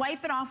you just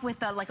wipe it off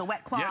with like a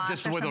wet cloth. Yeah,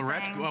 just with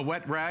a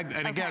wet rag.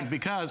 And again,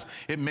 because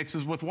it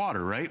mixes with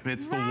water, right?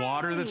 It's the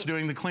water that's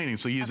doing the cleaning.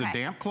 So use a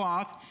damp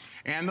cloth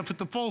and put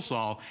the Full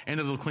Sol, and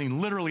it'll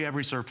clean literally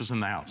every surface in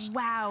the house.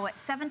 Wow,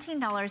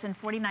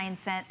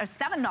 $17.49 or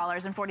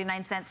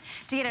 $7.49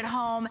 to get it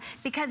home,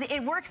 because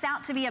it works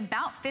out to be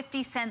about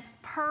 50 cents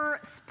per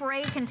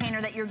spray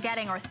container that you're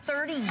getting, or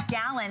 30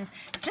 gallons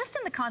just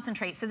in the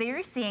concentrate. So there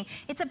you're seeing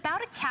it's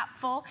about a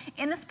capful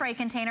in the spray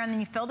container, and then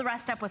you fill the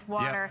rest up with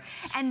water,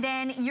 and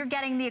then you're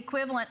getting the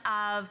equivalent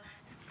of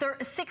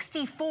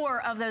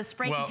 64 of those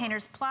spray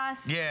containers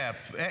plus. Yeah,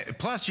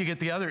 plus you get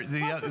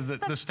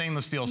the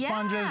stainless steel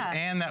sponges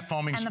and that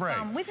foaming spray.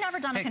 We've never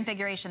done a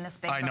configuration this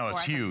big before. I know,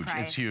 it's huge.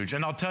 It's huge.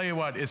 And I'll tell you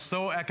what, it's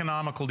so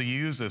economical to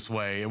use this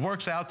way. It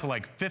works out to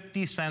like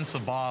 50 cents a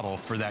bottle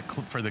for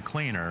the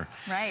cleaner.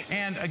 Right.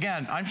 And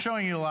again, I'm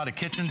showing you a lot of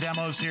kitchen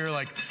demos here,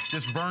 like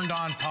just burned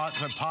on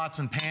pots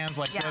and pans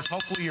like this.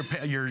 Hopefully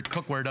your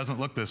cookware doesn't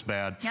look this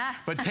bad. Yeah.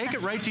 But take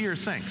it right to your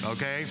sink,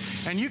 okay?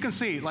 And you can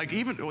see, like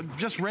even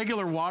just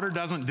regular water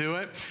doesn't do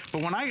it.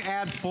 But when I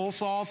add full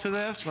salt to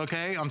this,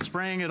 okay, I'm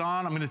spraying it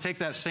on. I'm gonna take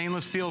that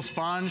stainless steel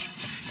sponge.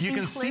 You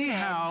can see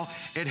how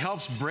it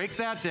helps break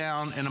that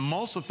down and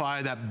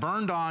emulsify that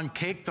burned on,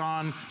 caked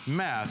on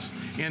mess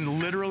in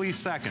literally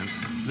seconds.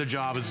 The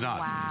job is done.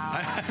 Wow.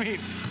 I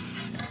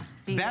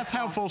mean, that's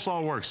how Full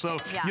Salt works. So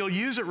you'll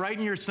use it right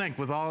in your sink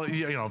with all,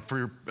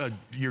 for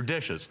your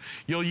dishes.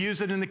 You'll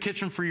use it in the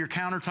kitchen for your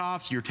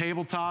countertops, your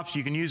tabletops.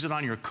 You can use it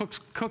on your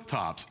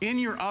cooktops, in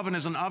your oven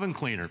as an oven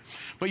cleaner.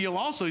 But you'll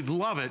also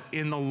love it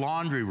in the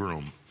laundry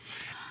room.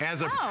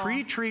 As a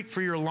pre-treat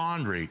for your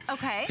laundry,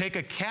 take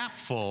a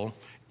capful,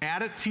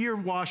 add it to your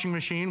washing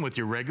machine with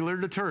your regular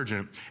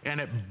detergent,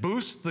 and it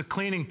boosts the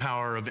cleaning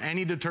power of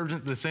any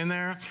detergent that's in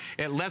there.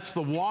 It lets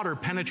the water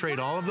penetrate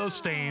all of those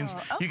stains.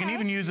 You can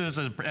even use it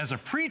as a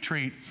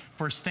pre-treat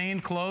for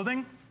stained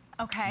clothing.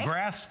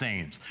 Grass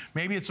stains.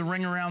 Maybe it's a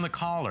ring around the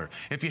collar.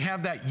 If you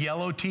have that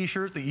yellow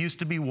t-shirt that used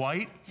to be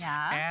white,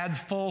 add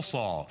Full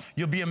Salt.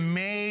 You'll be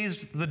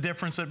amazed the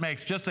difference it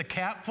makes. Just a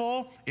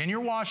capful in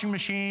your washing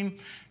machine.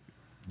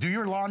 Do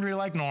your laundry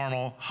like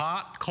normal,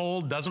 hot,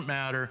 cold, doesn't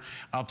matter.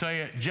 I'll tell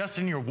you, just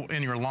in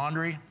your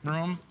laundry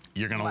room,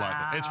 you're gonna love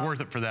it. It's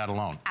worth it for that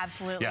alone.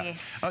 Absolutely.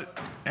 Yeah.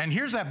 And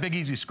here's that Big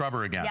Easy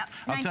scrubber again. Yep,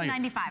 I'll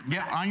 $19.95.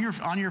 Yeah,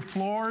 on your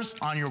floors,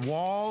 on your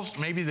walls,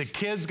 maybe the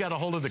kids got a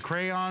hold of the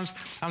crayons.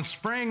 I'm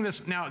spraying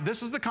this. Now,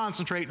 this is the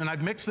concentrate, and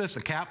I've mixed this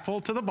a capful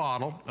to the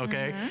bottle,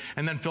 okay?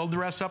 And then filled the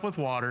rest up with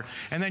water.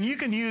 And then you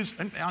can use,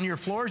 on your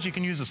floors, you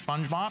can use a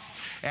sponge mop.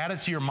 Add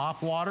it to your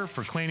mop water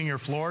for cleaning your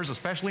floors,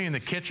 especially in the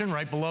kitchen,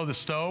 right below the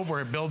stove,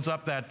 where it builds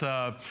up that,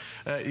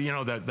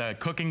 that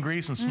cooking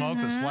grease and smoke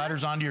that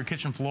splatters onto your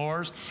kitchen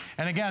floors.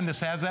 And again,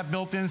 this has that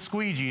built-in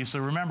squeegee, so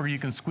remember, you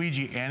can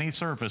squeegee any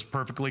surface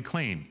perfectly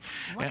clean.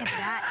 Look at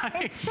that.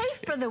 It's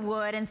safe for the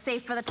wood, and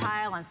safe for the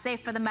tile, and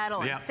safe for the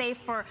metal, and safe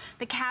for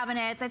the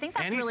cabinets. I think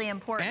that's really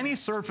important. Any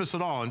surface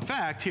at all. In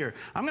fact, here,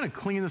 I'm gonna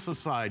clean this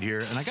aside here,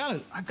 and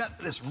I've got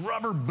this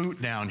rubber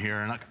boot down here,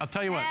 and I'll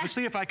tell you what, let's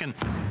see if I can,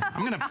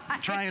 I'm gonna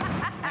try and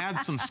add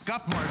some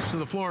scuff marks to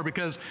the floor,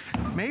 because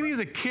maybe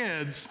the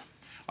kids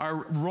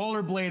are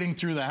rollerblading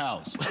through the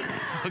house,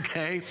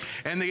 okay?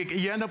 And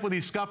you end up with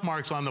these scuff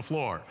marks on the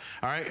floor,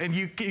 all right? And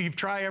you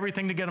try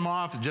everything to get them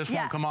off, it just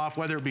won't come off,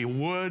 whether it be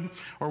wood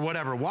or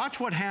whatever.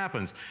 Watch what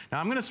happens. Now,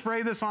 I'm gonna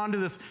spray this onto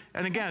this,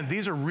 and again,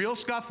 these are real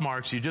scuff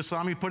marks. You just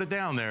saw me put it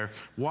down there.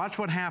 Watch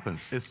what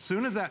happens. As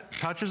soon as that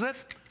touches it,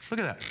 look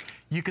at that.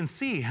 You can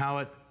see how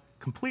it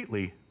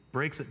completely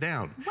breaks it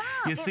down. Wow,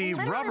 you see,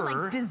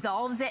 rubber like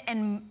dissolves it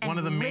and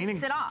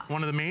lifts it off.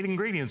 One of the main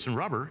ingredients in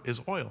rubber is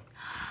oil.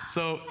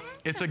 So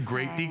it's a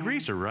great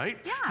degreaser, right?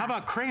 Yeah. How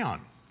about crayon?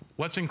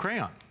 What's in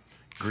crayon?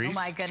 Grease. Oh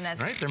my goodness.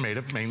 Right? They're made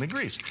of mainly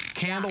grease.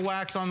 Candle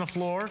wax on the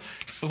floor.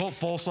 The whole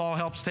Full Salt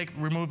helps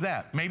remove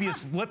that. Maybe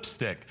it's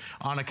lipstick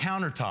on a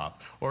countertop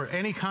or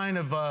any kind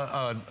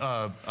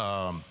of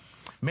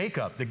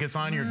makeup that gets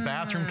on your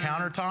bathroom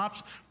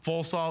countertops.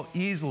 Full Salt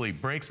easily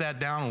breaks that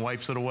down and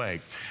wipes it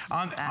away.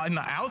 On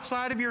the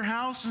outside of your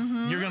house,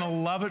 you're gonna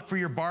love it for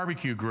your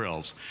barbecue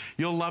grills.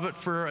 You'll love it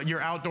for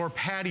your outdoor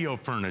patio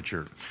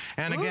furniture.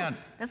 And again,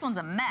 this one's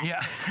a mess.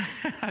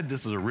 Yeah,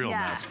 this is a real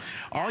mess.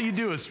 All you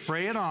do is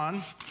spray it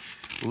on,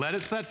 let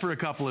it set for a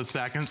couple of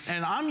seconds,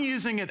 and I'm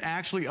using it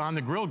actually on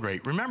the grill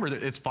grate. Remember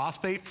that it's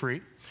phosphate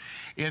free.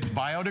 It's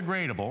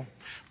biodegradable,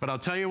 but I'll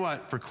tell you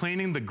what, for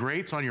cleaning the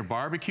grates on your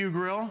barbecue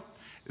grill,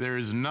 there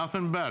is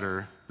nothing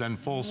better than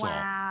Full Salt.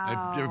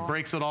 Wow. It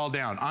breaks it all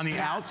down. On the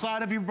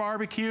outside of your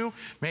barbecue,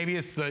 maybe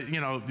it's the,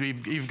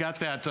 you've got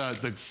that,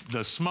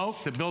 the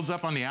smoke that builds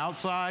up on the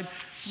outside,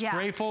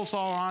 spray Full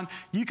Salt on,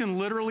 you can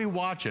literally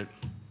watch it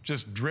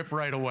just drip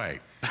right away.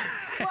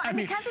 Well, and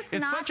because it's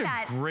not such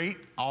a great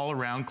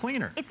all-around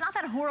cleaner. It's not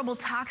that horrible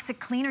toxic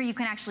cleaner. You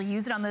can actually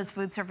use it on those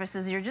food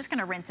surfaces. You're just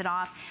gonna rinse it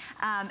off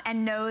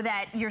and know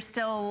that you're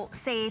still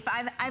safe.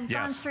 I've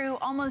gone through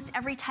almost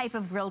every type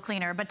of grill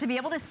cleaner, but to be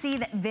able to see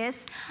that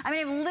this, I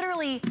mean, I've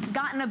literally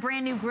gotten a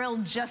brand new grill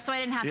just so I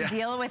didn't have to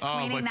deal with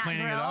cleaning that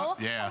grill.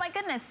 Oh my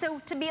goodness,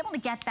 so to be able to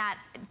get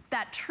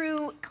that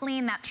true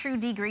clean, that true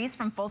degrease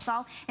from Full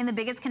Salt in the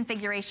biggest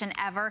configuration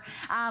ever.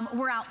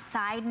 We're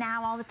outside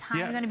now all the time.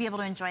 You're gonna be able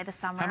to enjoy the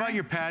summer. How about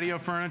your patio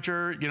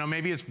furniture? You know,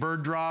 maybe it's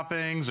bird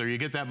droppings or you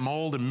get that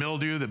mold and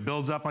mildew that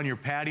builds up on your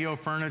patio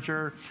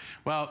furniture.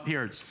 Well,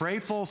 here, spray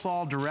Full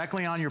Salt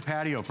directly on your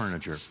patio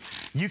furniture.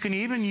 You can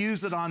even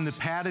use it on the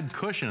padded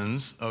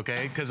cushions,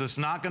 okay, because it's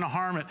not going to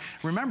harm it.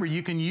 Remember,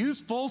 you can use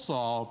Full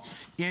Sol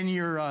in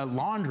your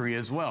laundry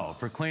as well,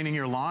 for cleaning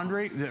your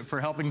laundry,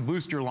 for helping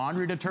boost your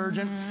laundry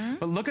detergent.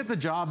 But look at the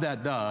job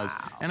that does.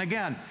 Wow. And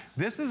again,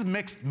 this is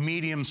mixed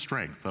medium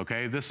strength,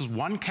 okay? This is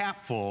one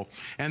cap full.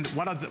 And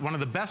one of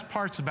the best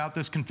parts about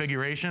this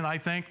configuration, I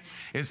think,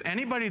 is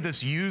anybody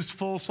that's used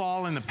Full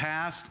Sol in the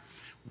past,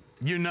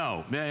 you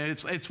know,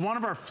 it's one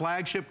of our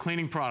flagship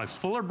cleaning products.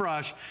 Fuller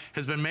Brush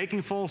has been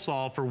making Full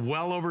Sol for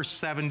well over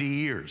 70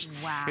 years.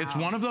 Wow. It's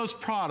one of those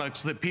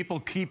products that people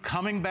keep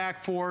coming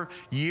back for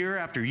year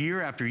after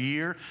year after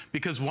year,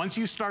 because once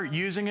you start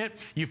using it,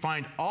 you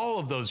find all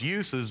of those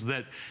uses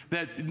that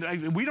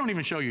we don't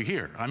even show you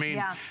here. I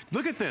mean,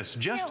 look at this.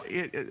 Just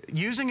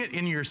using it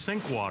in your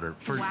sink water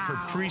for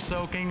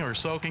pre-soaking or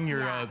soaking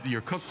your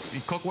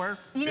cookware,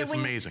 it's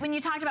amazing. When you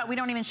talked about we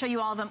don't even show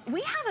you all of them,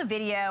 we have a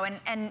video,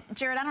 and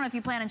Jared, I don't know if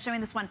you plan on showing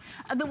this one.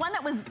 The one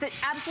that was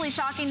absolutely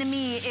shocking to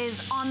me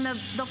is on the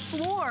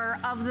floor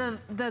of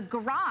the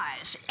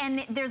garage,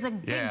 and there's a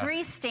big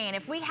grease stain.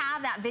 If we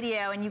have that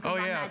video and you can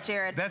run that,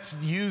 Jared. That's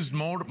used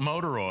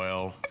motor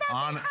oil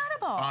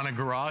on a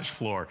garage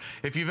floor.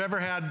 If you've ever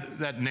had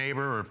that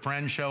neighbor or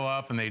friend show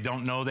up and they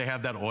don't know they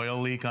have that oil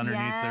leak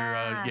underneath their,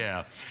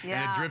 and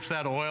it drips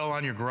that oil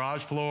on your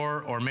garage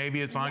floor, or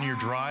maybe it's on your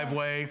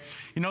driveway.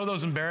 You know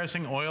those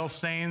embarrassing oil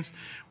stains?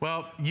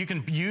 Well, you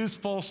can use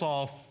Full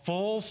Sol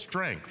full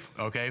strength,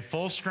 okay?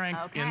 Full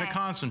strength in the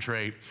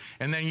concentrate,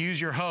 and then use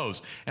your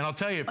hose. And I'll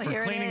tell you, for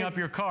cleaning up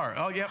your car,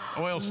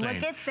 oil stain.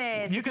 Look at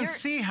this. You can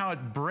see how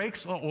it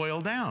breaks the oil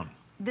down.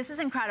 This is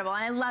incredible,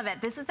 and I love it.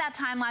 This is that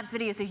time-lapse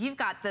video, so you've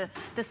got the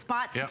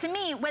spots. To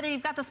me, whether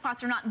you've got the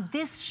spots or not,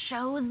 this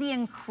shows the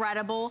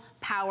incredible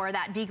power,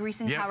 that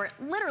degreasing power. It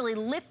literally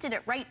lifted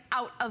it right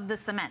out of the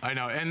cement. I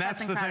know, and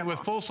that's the thing with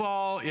Full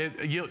Sol.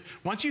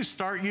 Once you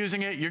start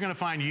using it, you're going to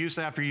find use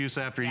after use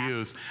after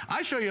use.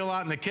 I show you a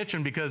lot in the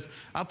kitchen because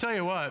I'll tell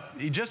you what,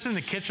 just in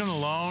the kitchen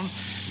alone,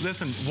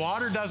 listen,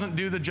 water doesn't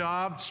do the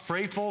job.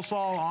 Spray Full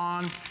Sol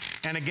on,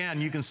 and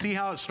again, you can see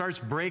how it starts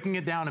breaking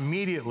it down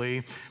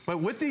immediately. But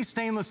with these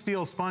stainless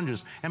steel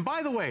sponges, and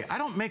by the way, I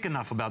don't make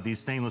enough about these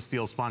stainless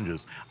steel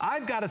sponges.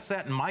 I've got a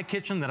set in my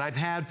kitchen that I've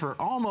had for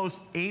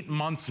almost 8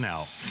 months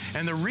now.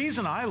 And the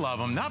reason I love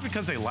them, not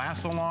because they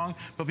last so long,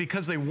 but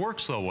because they work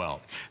so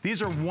well.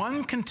 These are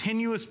one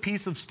continuous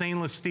piece of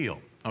stainless steel,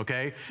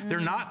 okay? They're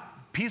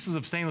not pieces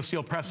of stainless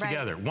steel pressed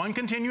together. One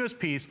continuous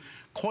piece,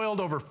 coiled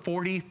over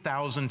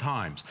 40,000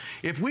 times.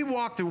 If we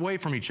walked away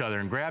from each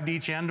other and grabbed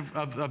each end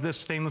of this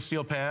stainless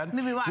steel pad,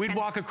 we'd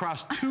walk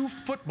across 2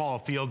 football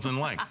fields in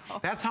length.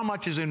 That's how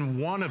much is in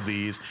one of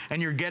these, and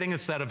you're getting a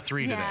set of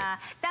 3 today. Yeah,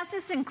 that's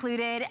just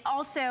included.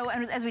 Also,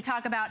 as we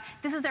talk about,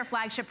 this is their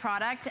flagship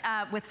product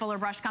with Fuller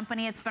Brush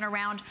Company. It's been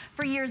around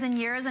for years and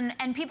years,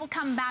 and people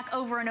come back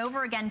over and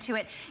over again to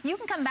it. You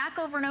can come back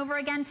over and over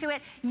again to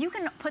it. You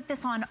can put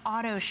this on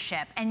auto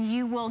ship, and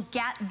you will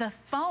get the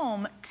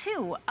foam,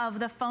 2 of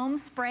the foam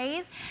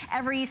sprays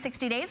every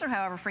 60 days or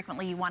however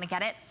frequently you want to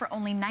get it for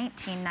only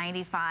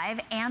 $19.95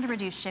 and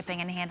reduced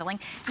shipping and handling.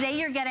 Today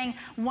you're getting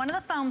one of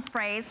the foam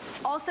sprays,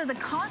 also the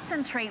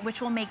concentrate, which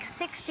will make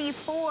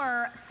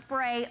 64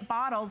 spray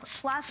bottles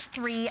plus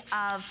 3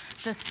 of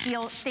the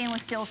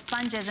stainless steel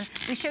sponges. And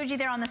we showed you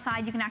there on the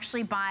side, you can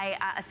actually buy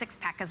a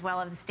 6-pack as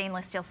well of the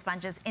stainless steel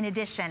sponges in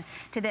addition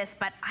to this.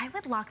 But I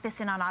would lock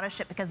this in on auto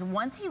ship because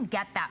once you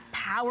get that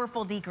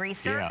powerful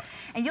degreaser,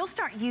 and you'll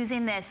start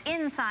using this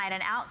inside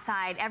and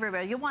outside everywhere.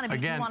 You'll want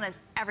to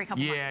every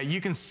couple months. Yeah, you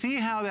can see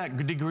how that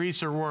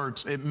degreaser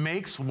works. It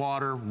makes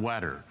water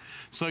wetter.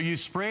 So you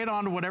spray it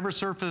onto whatever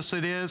surface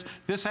it is.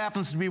 This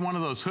happens to be one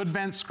of those hood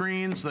vent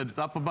screens that's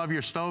up above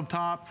your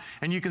stovetop,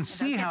 and you can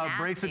see how it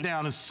breaks it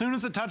down. As soon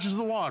as it touches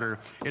the water,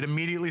 it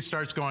immediately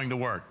starts going to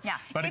work. Yeah,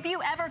 but if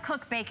you ever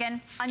cook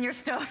bacon on your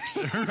stove,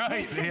 you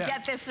need to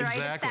get this right.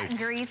 It's that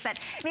grease that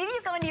maybe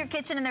you go into your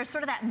kitchen and there's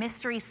sort of that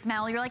mystery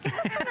smell. You're like, it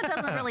just sort of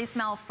doesn't really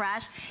smell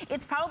fresh.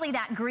 It's probably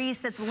that grease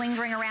that's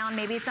lingering around.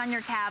 Maybe it's on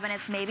your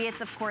cabinets, maybe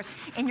it's of course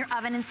in your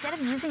oven. Instead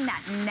of using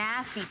that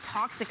nasty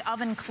toxic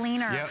oven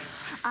cleaner,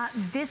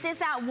 this is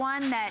that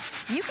one that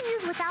you can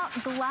use without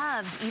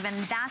gloves even.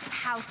 That's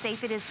how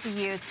safe it is to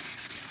use.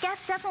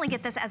 Definitely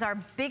get this as our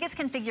biggest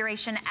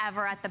configuration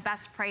ever at the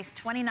best price,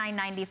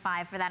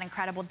 $29.95 for that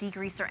incredible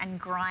degreaser and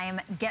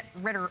grime get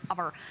rid of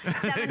her.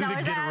 $7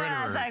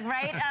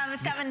 right?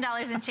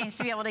 $7 and change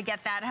to be able to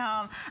get that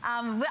home.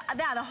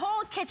 The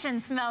whole kitchen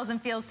smells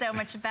and feels so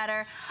much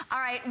better. All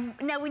right,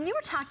 now when you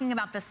were talking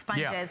about the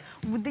sponges,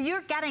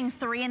 you're getting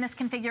 3 in this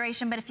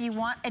configuration, but if you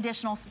want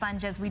additional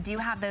sponges, we do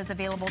have those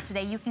available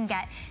today. You can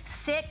get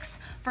 6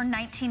 for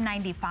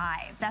 $19.95.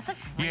 That's a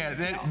great deal.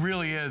 That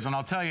really is, and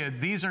I'll tell you,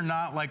 these are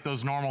not like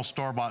those normal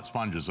store-bought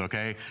sponges,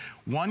 okay?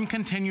 One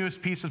continuous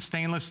piece of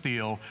stainless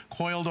steel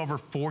coiled over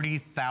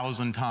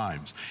 40,000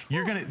 times.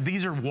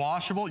 These are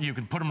washable. You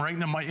can put them right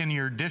in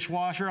your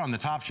dishwasher, on the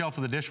top shelf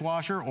of the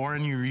dishwasher, or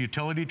in your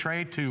utility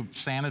tray to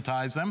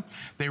sanitize them.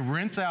 They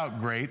rinse out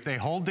great. They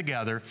hold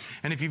together.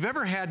 And if you've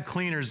ever had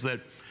cleaners that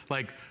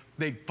like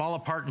they fall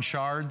apart in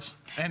shards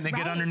and they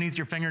get underneath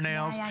your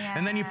fingernails.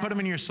 And then you put them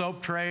in your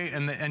soap tray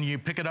and you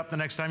pick it up the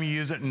next time you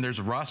use it and there's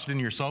rust in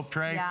your soap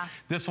tray.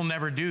 This will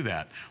never do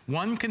that.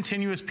 One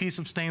continuous piece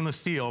of stainless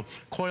steel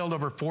coiled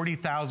over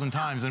 40,000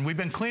 times. And we've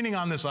been cleaning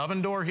on this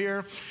oven door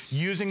here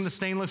using the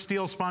stainless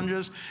steel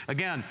sponges.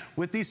 Again,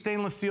 with these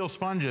stainless steel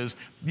sponges,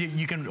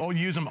 you can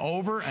use them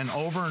over and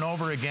over and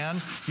over again.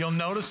 You'll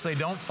notice they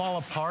don't fall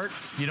apart.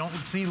 You don't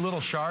see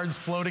little shards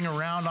floating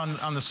around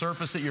on the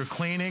surface that you're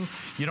cleaning.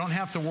 You don't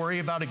have to worry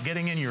about it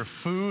getting in your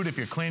food if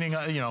you're cleaning,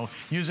 you know,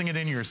 using it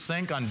in your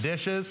sink on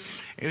dishes.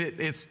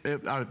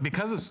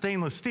 Because it's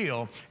stainless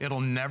steel,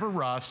 it'll never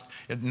rust.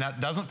 It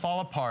doesn't fall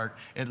apart.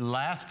 It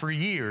lasts for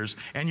years,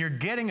 and you're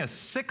getting a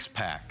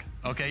 6-pack.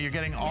 Okay, you're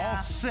getting all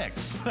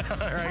 6. Right? For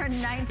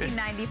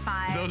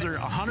 $19.95. Those are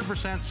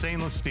 100%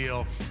 stainless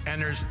steel,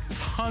 and there's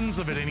tons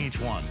of it in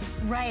each one.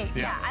 Right.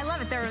 Yeah, I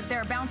love it.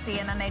 They're bouncy,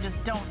 and then they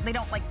just don't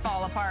like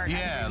fall apart.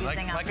 Yeah,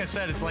 like I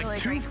said, it's like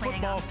really 2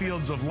 football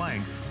fields of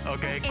length.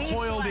 Okay,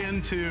 coiled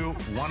into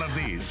one of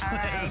these. All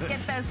right,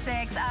 get those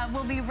 6.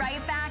 We'll be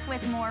right back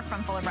with more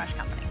from Fuller Brush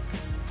Company.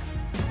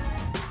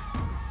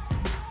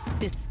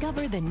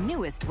 Discover the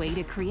newest way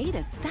to create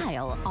a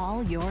style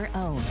all your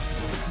own.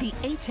 The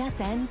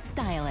HSN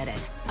Style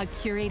Edit, a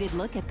curated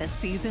look at the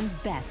season's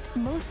best,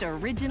 most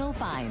original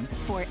finds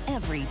for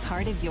every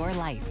part of your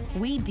life.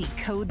 We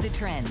decode the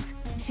trends,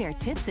 share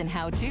tips and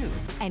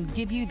how-tos, and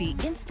give you the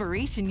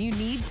inspiration you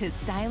need to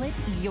style it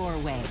your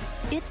way.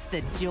 It's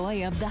the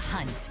joy of the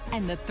hunt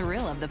and the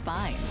thrill of the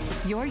find.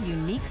 Your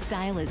unique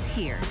style is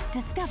here.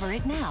 Discover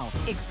it now,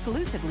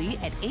 exclusively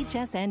at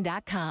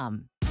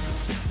hsn.com.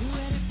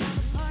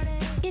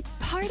 It's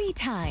party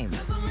time.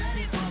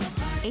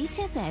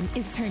 HSN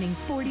is turning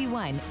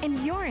 41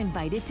 and you're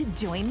invited to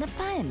join the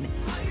fun.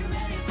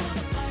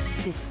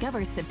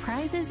 Discover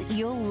surprises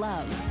you'll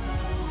love.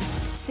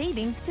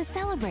 Savings to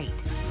celebrate.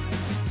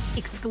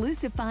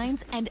 Exclusive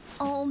finds and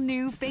all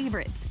new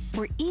favorites.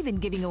 We're even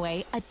giving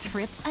away a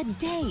trip a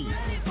day.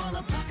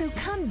 So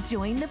come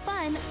join the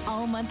fun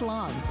all month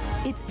long.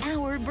 It's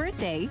our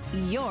birthday,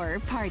 your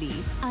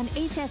party on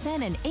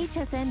HSN and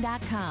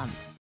hsn.com.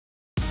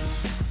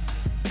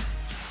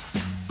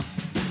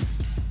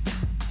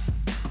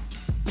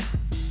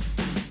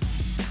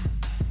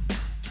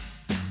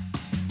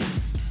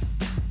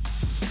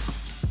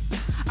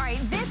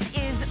 This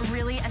is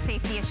really a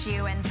safety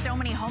issue, and so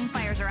many home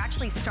fires are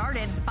actually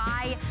started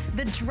by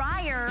the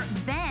dryer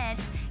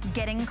vent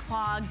getting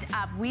clogged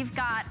up. We've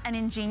got an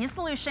ingenious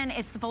solution.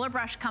 It's the Fuller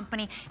Brush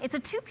Company. It's a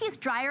 2-piece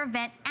dryer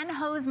vent and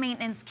hose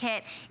maintenance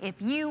kit.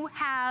 If you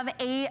have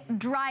a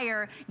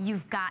dryer,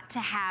 you've got to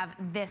have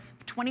this.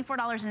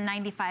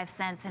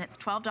 $24.95, and it's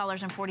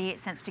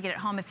 $12.48 to get it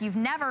home. If you've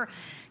never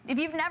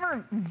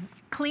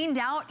cleaned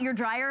out your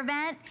dryer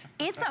vent,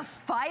 it's a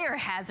fire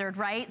hazard,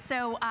 right?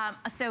 So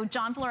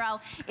John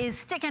Florell is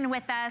sticking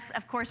with us.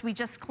 Of course, we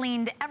just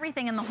cleaned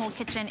everything in the whole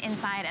kitchen,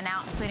 inside and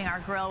out, including our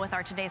grill with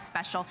our today's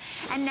special.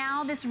 And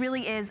now this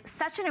really is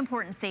such an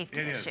important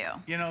safety issue.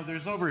 You know,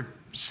 there's over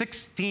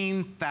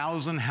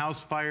 16,000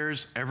 house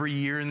fires every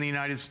year in the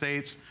United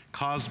States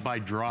caused by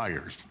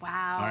dryers.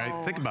 Wow. All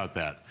right, think about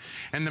that.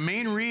 And the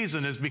main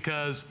reason is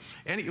because,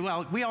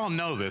 well, we all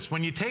know this.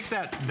 When you take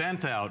that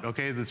vent out,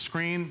 okay, the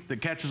screen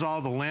that catches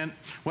all the lint,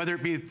 whether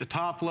it be the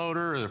top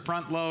loader or the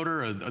front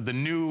loader or the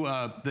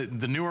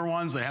newer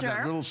ones that have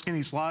that little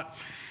skinny slot,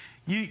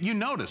 you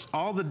notice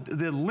all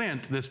the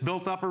lint that's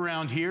built up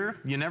around here,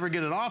 you never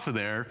get it off of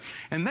there.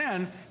 And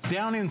then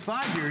down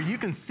inside here, you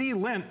can see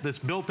lint that's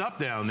built up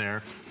down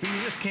there, but you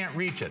just can't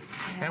reach it.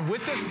 And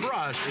with this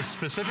brush, it's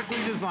specifically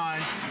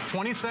designed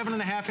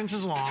 27.5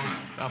 inches long,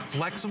 a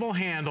flexible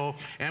handle,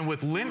 and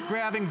with lint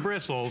grabbing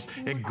bristles,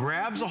 it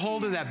grabs a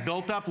hold of that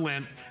built up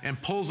lint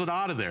and pulls it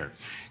out of there.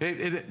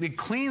 It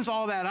cleans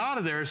all that out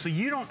of there, so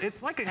you don't,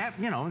 it's like,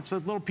 it's a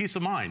little peace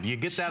of mind. You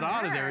get that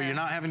out of there, you're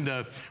not having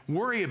to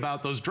worry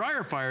about those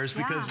dryer fires,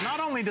 because not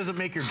only does it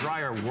make your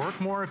dryer work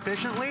more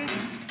efficiently,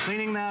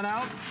 cleaning that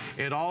out,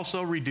 it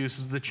also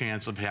reduces the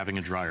chance of having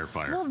a dryer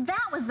fire. Well,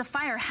 that was the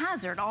fire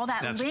hazard. All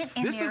that lint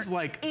in there. This is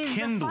like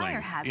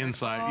kindling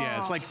inside. Oh. Yeah,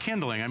 it's like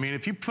kindling. I mean,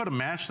 if you put a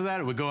match to that,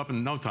 it would go up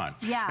in no time.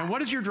 Yeah. And what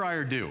does your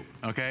dryer do?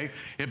 Okay,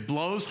 it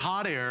blows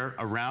hot air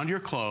around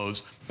your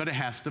clothes, but it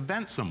has to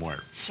vent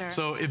somewhere. Sure.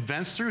 So it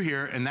vents through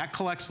here, and that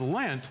collects the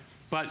lint,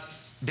 but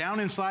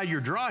down inside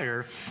your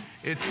dryer,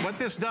 what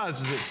this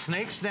does is it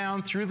snakes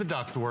down through the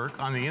ductwork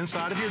on the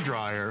inside of your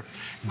dryer,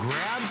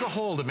 grabs a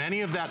hold of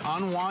any of that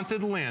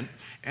unwanted lint,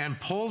 and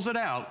pulls it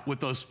out with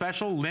those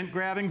special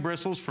lint-grabbing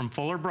bristles from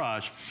Fuller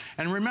Brush.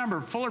 And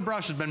remember, Fuller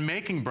Brush has been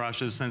making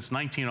brushes since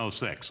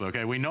 1906,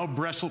 okay? We know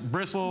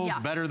bristles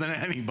better than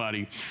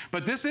anybody.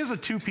 But this is a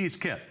 2-piece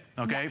kit.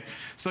 Okay,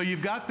 so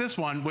you've got this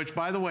one, which,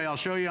 by the way, I'll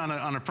show you on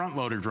a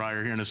front-loader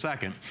dryer here in a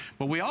second.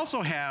 But we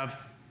also have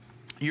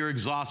your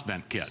exhaust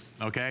vent kit,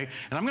 okay?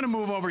 And I'm gonna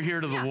move over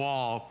here to the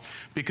wall,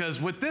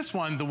 because with this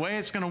one, the way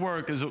it's gonna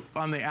work is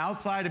on the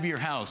outside of your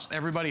house,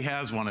 everybody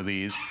has one of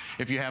these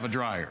if you have a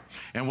dryer.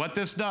 And what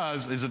this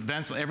does is it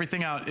vents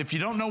everything out. If you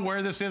don't know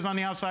where this is on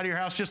the outside of your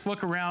house, just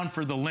look around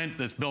for the lint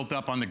that's built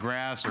up on the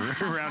grass or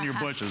around your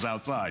bushes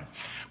outside.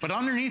 But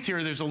underneath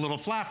here, there's a little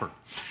flapper.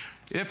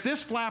 If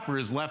this flapper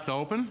is left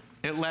open,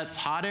 it lets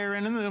hot air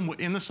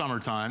in the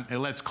summertime, it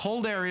lets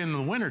cold air in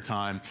the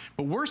wintertime,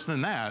 but worse than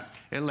that,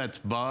 it lets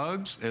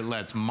bugs, it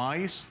lets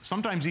mice,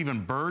 sometimes even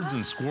birds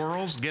and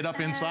squirrels get up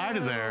inside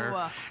of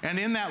there, and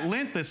in that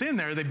lint that's in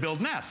there, they build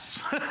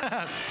nests,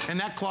 and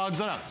that clogs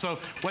it up. So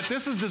what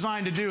this is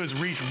designed to do is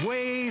reach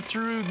way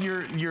through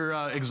your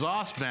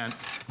exhaust vent,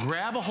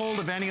 grab a hold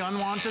of any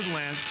unwanted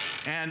lint,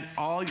 and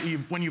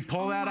when you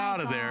pull that out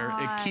of there,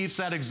 it keeps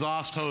that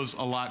exhaust hose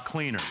a lot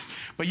cleaner.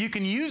 But you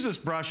can use this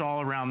brush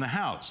all around the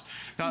house.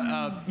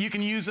 You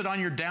can use it on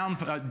your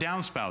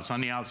downspouts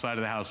on the outside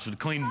of the house to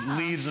clean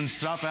leaves and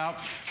stuff out.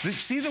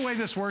 See the way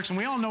this works? And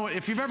we all know it.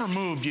 If you've ever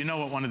moved, you know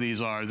what one of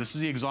these are. This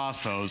is the exhaust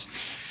hose.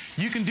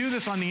 You can do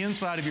this on the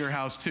inside of your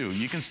house too.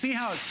 You can see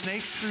how it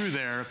snakes through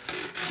there,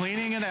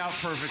 cleaning it out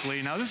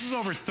perfectly. Now this is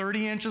over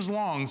 30 inches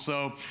long,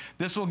 so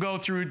this will go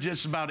through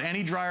just about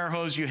any dryer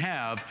hose you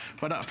have.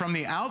 But from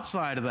the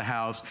outside of the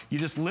house, you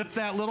just lift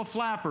that little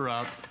flapper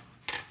up,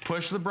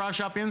 push the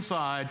brush up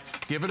inside,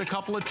 give it a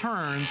couple of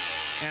turns,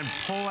 and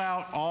pull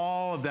out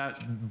all of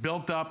that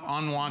built up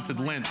unwanted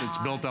lint that's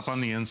built up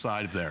on the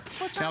inside of there.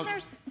 Well, John,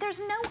 there's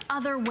no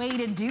other way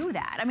to do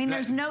that. I mean,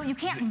 you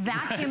can't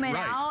vacuum it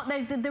out.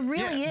 There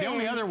really is. The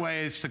only other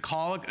way is to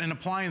call an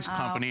appliance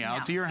company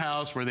out to your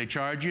house where they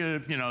charge you,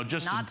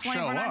 just to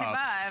show up.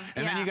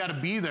 And then you got to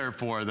be there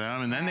for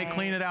them, and then they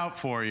clean it out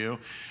for you.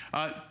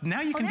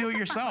 Now you can do it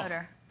yourself.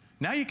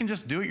 Now you can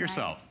just do it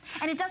yourself.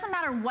 And it doesn't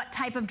matter what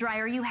type of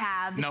dryer you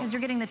have, because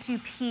you're getting the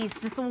two-piece.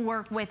 This will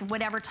work with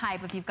whatever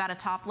type. If you've got a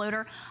top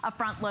loader, a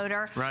front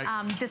loader,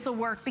 this will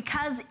work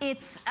because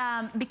it's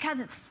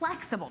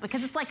flexible.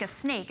 Because it's like a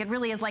snake. It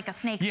really is like a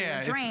snake through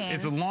a drain.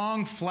 It's a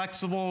long,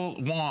 flexible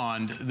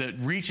wand that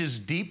reaches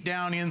deep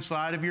down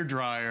inside of your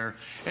dryer.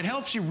 It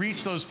helps you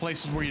reach those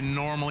places where you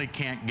normally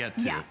can't get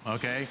to.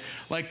 Okay,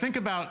 like think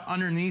about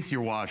underneath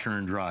your washer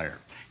and dryer.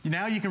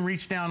 Now you can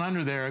reach down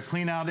under there,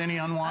 clean out any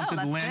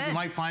unwanted lint. You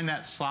might find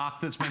that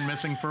sock that's been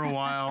missing for a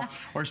while,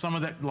 or some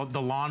of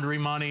the laundry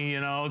money,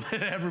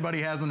 that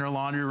everybody has in their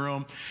laundry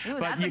room. Ooh,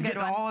 but you get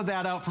all of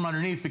that out from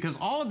underneath, because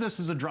all of this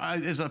is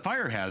a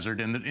fire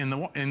hazard in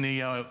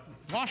the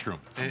washroom,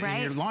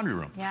 in your laundry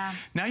room.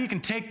 Now you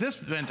can take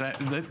this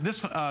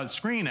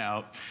screen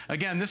out.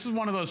 Again, this is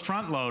one of those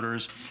front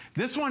loaders.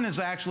 This one is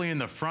actually in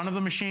the front of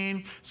the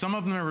machine. Some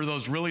of them are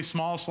those really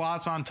small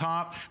slots on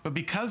top, but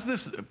because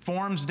this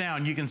forms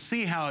down, you can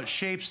see how it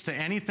shapes to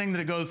anything that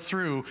it goes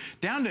through,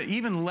 down to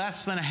even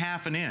less than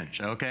 ½ an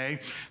inch, okay?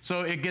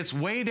 So it gets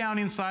way down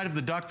inside of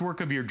the ductwork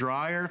of your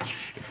dryer.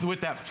 With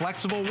that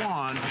flexible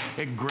wand,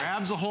 it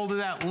grabs a hold of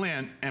that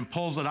lint and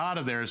pulls it out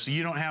of there, so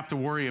you don't have to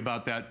worry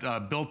about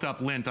that built up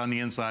lint on the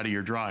inside of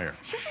your dryer.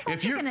 This is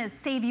also going to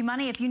save you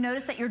money if you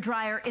notice that your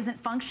dryer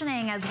isn't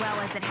functioning as well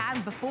as it has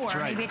before.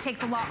 Maybe it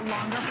takes a lot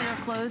longer for your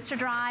clothes to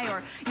dry,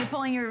 or you're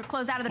pulling your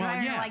clothes out of the dryer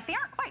and you're like, they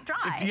aren't quite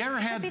dry. If you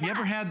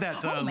ever had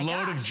that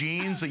load of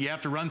jeans that you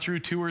have to run through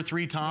 2 or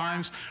 3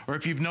 times, or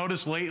if you've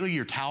noticed lately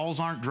your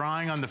towels aren't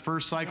drying on the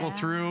first cycle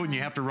through and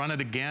you have to run it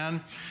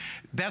again,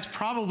 that's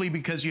probably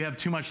because you have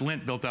too much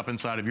lint built up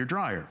inside of your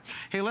dryer.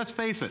 Hey, let's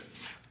face it.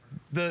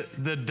 The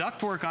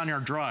ductwork on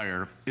our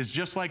dryer is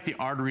just like the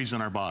arteries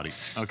in our body,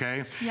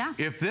 okay?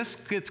 If this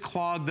gets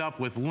clogged up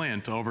with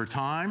lint over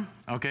time,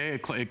 okay,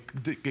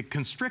 it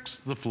constricts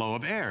the flow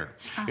of air.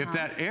 If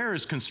that air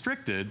is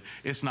constricted,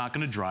 it's not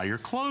going to dry your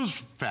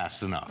clothes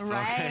fast enough,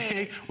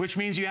 okay? Which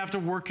means you have to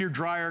work your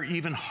dryer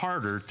even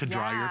harder to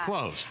dry your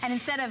clothes. And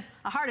instead of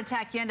a heart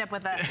attack, you end up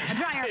with a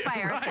dryer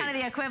fire. It's kind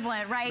of the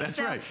equivalent, right? That's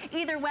so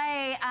either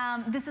way,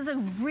 this is a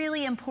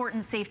really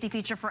important safety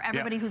feature for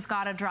everybody who's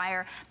got a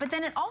dryer. But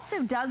then it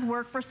also does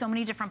work for so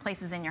many different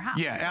places in your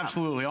house.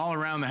 Absolutely, all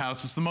around the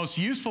house. It's the most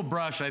useful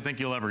brush I think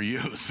you'll ever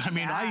use. I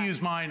mean, I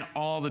use mine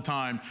all the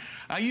time.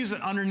 I use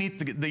it underneath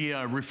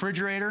the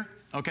refrigerator,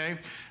 okay,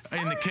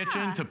 in the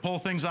kitchen to pull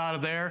things out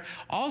of there.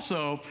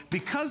 Also,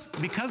 because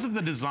of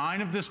the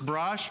design of this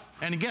brush,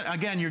 and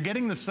again, you're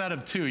getting the set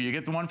of 2. You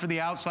get the one for the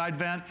outside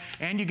vent,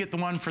 and you get the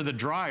one for the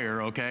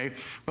dryer, okay?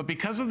 But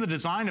because of the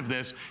design of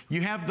this,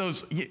 you have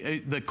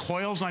the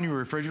coils on your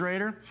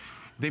refrigerator.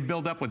 They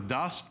build up with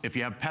dust. If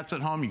you have pets at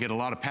home, you get a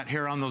lot of pet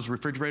hair on those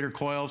refrigerator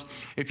coils.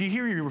 If you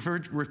hear your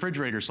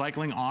refrigerator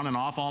cycling on and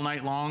off all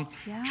night long,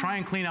 try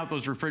and clean out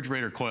those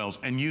refrigerator coils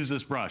and use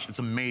this brush. It's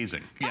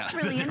amazing. That's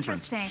really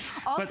interesting.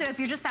 Also, if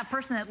you're just that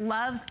person that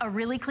loves a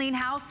really clean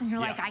house and you're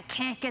like, I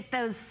can't get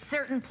those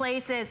certain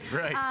places,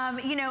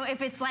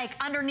 if it's like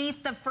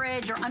underneath the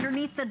fridge or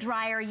underneath the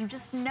dryer, you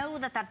just know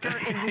that that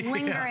dirt is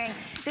lingering.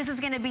 This is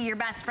going to be your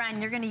best friend.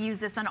 You're going to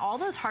use this on all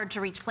those hard to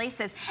reach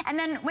places. And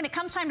then when it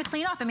comes time to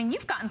clean off, I mean,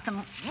 you've gotten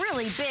some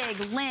really big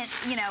lint,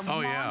 you know,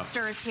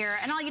 monsters here,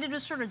 and all you did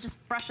was sort of just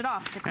brush it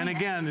off to clean it. And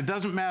again, it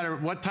doesn't matter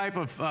what type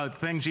of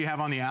things you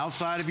have on the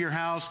outside of your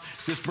house.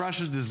 This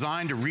brush is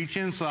designed to reach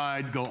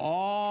inside, go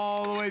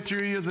all the way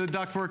through the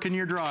ductwork in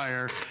your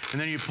dryer, and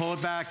then you pull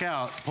it back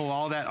out, pull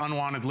all that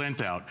unwanted lint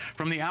out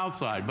from the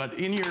outside. But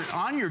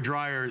on your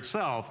dryer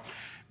itself,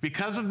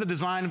 because of the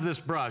design of this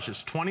brush,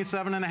 it's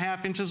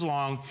 27.5 inches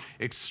long,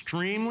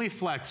 extremely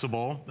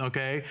flexible,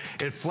 okay?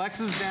 It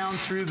flexes down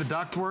through the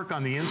ductwork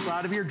on the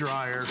inside of your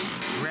dryer,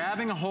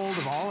 grabbing a hold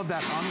of all of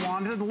that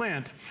unwanted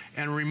lint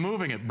and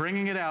removing it,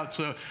 bringing it out.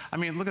 So, I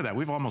mean, look at that.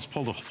 We've almost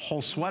pulled a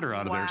whole sweater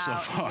out of there so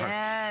far.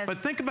 Yes. But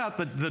think about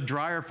the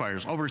dryer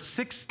fires. Over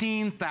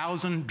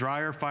 16,000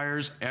 dryer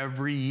fires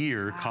every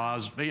year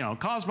caused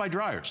by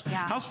dryers.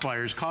 House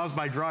fires caused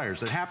by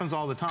dryers. It happens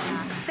all the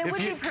time. They would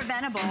be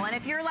preventable. And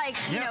if you're like,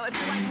 you know, if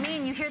you're like me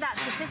and you hear that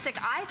statistic,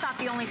 I thought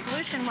the only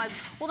solution was,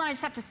 well, then I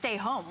just have to stay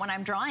home when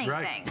I'm drying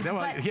things.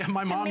 Yeah,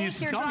 my mom used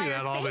to tell me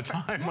that all the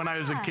time when I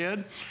was a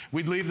kid.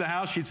 We'd leave the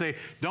house, she'd say,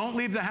 don't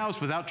leave the house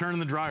without turning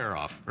the dryer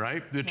off,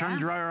 right? You turn the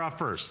dryer off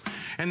first.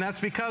 And that's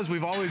because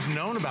we've always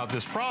known about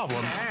this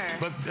problem.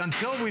 But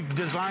until we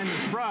designed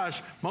this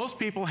brush, most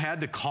people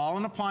had to call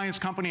an appliance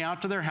company out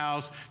to their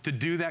house to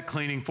do that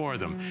cleaning for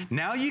them.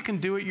 Now you can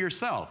do it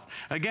yourself.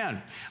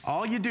 Again,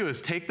 all you do is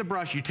take the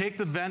brush, you take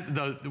the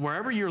vent,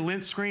 wherever your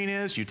lint screen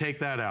is, you take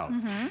that out.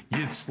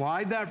 You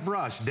slide that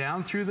brush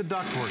down through the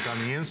ductwork on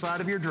the inside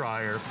of your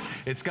dryer.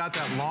 It's got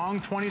that long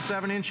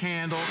 27-inch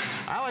handle.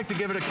 I like to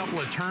give it a couple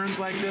of turns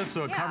like this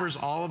so it covers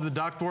all of the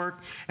ductwork,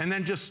 and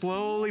then just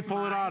slowly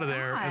pull it out of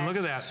there. And look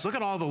at that. Look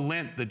at all the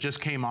lint that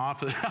just came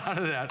off out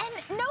of that.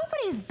 And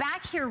nobody's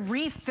back here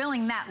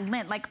refilling that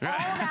lint. Like all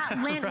that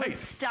lint was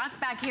stuck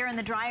back here in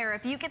the dryer.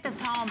 If you get this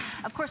home,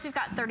 of course we've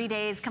got 30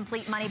 days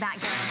complete money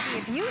back guarantee.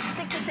 If you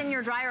stick this in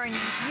your dryer and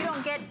you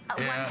don't get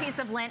one piece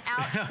of lint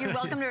out, you're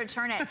welcome to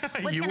return it.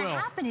 What's going to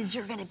happen is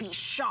you're going to be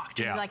shocked.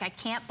 You're like, I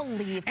can't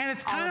believe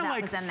all of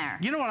that was in there.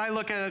 You know what I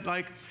look at it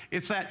like?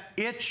 It's that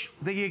itch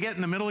that you get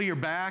in the middle of your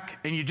back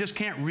and you just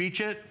can't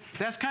reach it.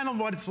 That's kind of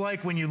what it's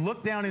like when you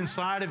look down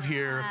inside of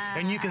here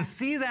and you can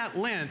see that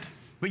lint,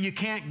 but you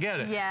can't get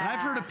it. And I've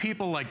heard of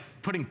people like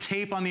putting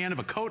tape on the end of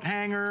a coat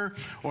hanger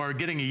or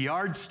getting a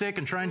yardstick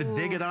and trying to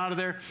dig it out of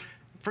there.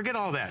 Forget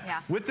all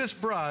that. With this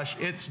brush,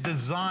 it's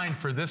designed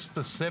for this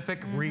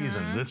specific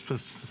reason, this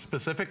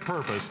specific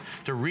purpose,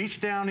 to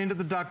reach down into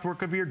the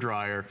ductwork of your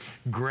dryer,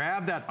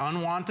 grab that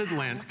unwanted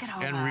lint,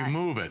 and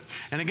remove it.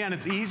 And again,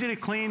 it's easy to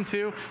clean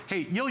too.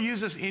 Hey, you'll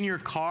use this in your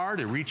car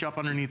to reach up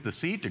underneath the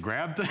seat to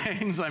grab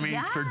things. I mean,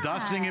 for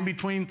dusting in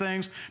between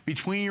things,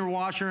 between your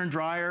washer and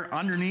dryer,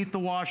 underneath the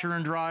washer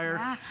and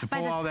dryer, to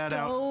pull all that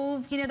out. By the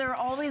stove, you know, there are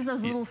always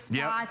those little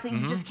spots that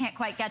you just can't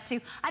quite get to.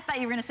 I thought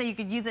you were going to say you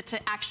could use it to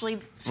actually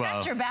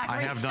stretch your back.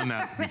 I have done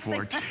that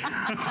before too.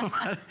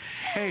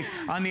 Hey,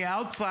 on the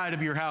outside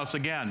of your house,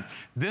 again,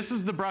 this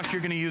is the brush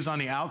you're going to use on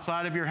the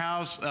outside of your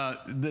house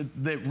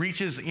that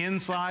reaches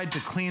inside to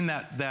clean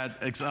that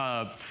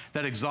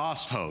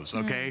exhaust hose,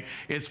 okay?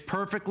 It's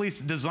perfectly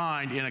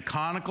designed in a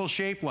conical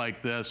shape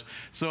like this,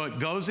 so it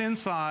goes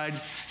inside,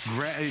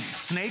 it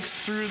snakes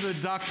through the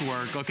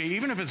ductwork, okay?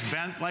 Even if it's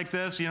bent like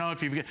this, you know,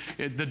 if you get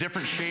the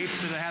different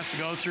shapes that it has to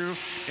go through,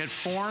 it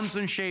forms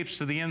and shapes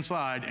to the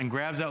inside and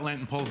grabs that lint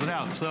and pulls it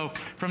out. So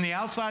from the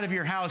outside of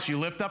your house, you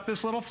lift up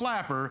this little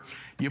flapper,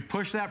 you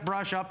push that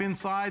brush up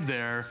inside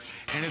there,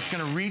 and it's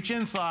going to reach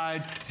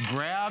inside,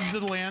 grab the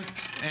lint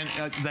and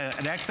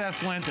the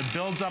excess lint that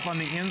builds up on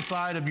the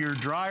inside of your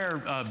dryer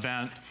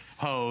vent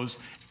hose,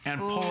 and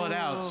pull it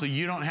out so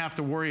you don't have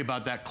to worry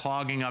about that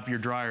clogging up your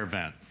dryer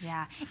vent.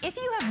 Yeah. If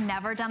you have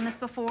never done this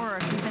before, or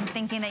if you've been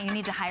thinking that you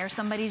need to hire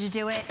somebody to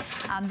do it,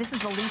 this is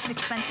the least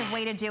expensive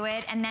way to do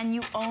it. And then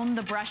you own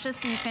the brushes,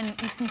 so you can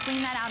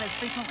clean that out as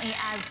frequently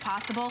as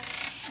possible.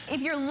 If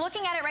you're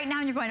looking at it right now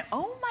and you're going,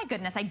 oh my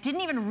goodness, I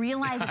didn't even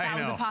realize that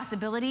was a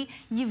possibility,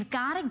 you've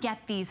got to get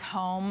these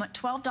home.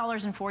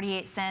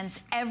 $12.48.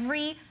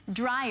 Every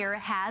dryer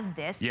has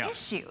this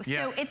issue.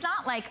 So it's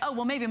not like, oh,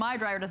 well, maybe my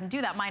dryer doesn't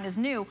do that, mine is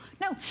new.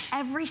 No,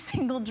 every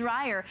single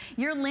dryer,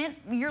 your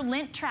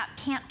lint trap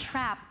can't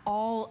trap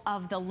all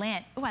of the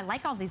lint. Oh, I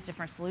like all these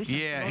different solutions.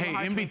 Yeah,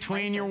 hey, in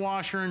between your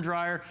washer and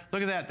dryer,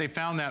 look at that, they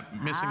found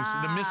that missing,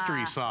 the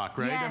mystery sock,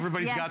 right? Yes,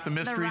 Everybody's got the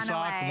mystery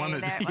sock, the one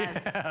that,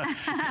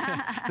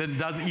 that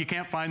doesn't, you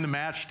can't find the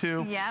match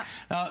to.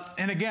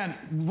 And again,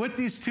 with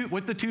these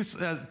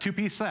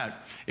two-piece set,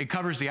 it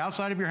covers the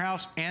outside of your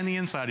house and the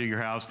inside of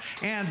your house.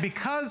 And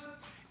because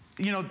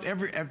you know,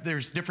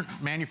 there's different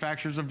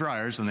manufacturers of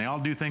dryers and they all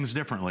do things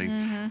differently.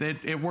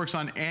 It works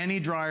on any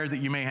dryer that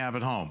you may have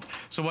at home.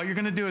 So what you're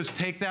gonna do is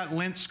take that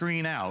lint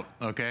screen out,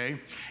 okay?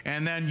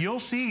 And then you'll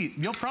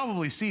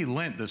probably see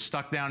lint that's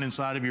stuck down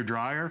inside of your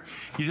dryer.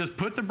 You just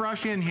put the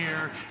brush in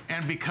here,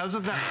 and because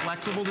of that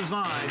flexible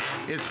design,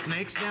 it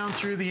snakes down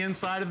through the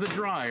inside of the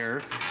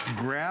dryer,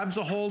 grabs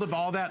a hold of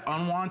all that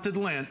unwanted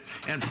lint,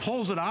 and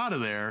pulls it out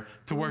of there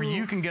to where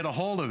you can get a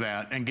hold of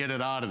that and get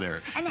it out of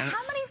there. And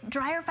how many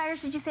dryer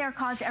fires did you say are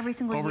caused every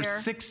single year? Over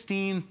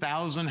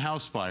 16,000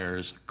 house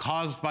fires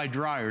caused by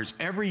dryers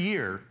every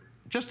year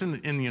just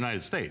in the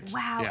United States.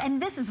 Wow, Yeah.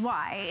 and this is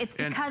why. It's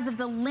because of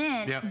the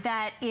lint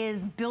that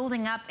is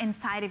building up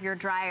inside of your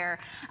dryer.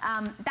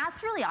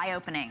 That's really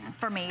eye-opening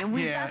for me.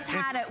 We just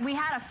had we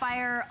had a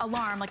fire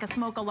alarm, like a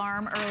smoke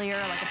alarm earlier,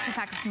 like a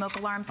 2-pack of smoke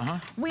alarms.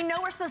 We know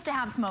we're supposed to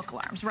have smoke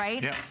alarms,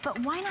 right? But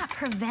why not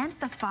prevent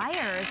the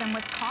fires and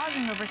what's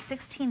causing over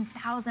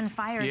 16,000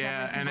 fires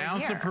every single year? An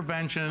ounce of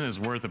prevention is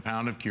worth a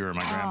pound of cure,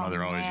 my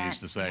grandmother always used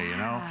to say, you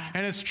know?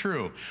 And it's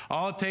true.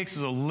 All it takes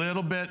is a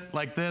little bit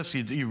like this.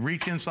 You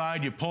reach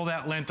inside, you pull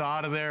that lint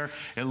out of there,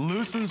 it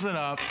loosens it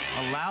up,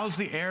 allows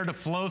the air to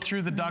flow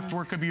through the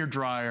ductwork of your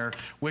dryer,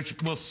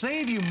 which will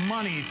save you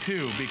money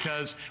too,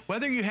 because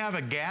whether you have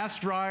a gas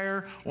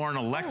dryer or an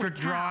electric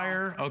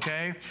dryer,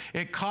 okay,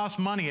 it costs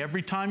money.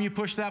 Every time you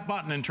push that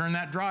button and turn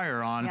that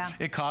dryer on,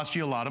 it costs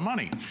you a lot of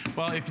money.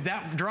 Well, if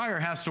that dryer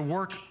has to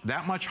work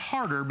that much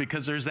harder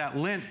because there's that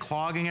lint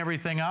clogging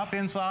everything up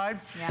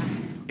inside,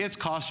 it's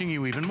costing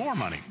you even more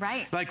money.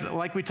 Right.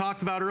 Like we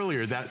talked about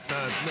earlier, that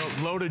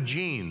load of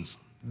jeans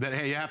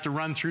that you have to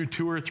run through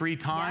 2 or 3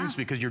 times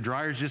because your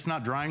dryer's just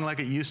not drying like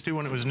it used to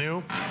when it was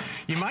new.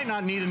 You might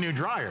not need a new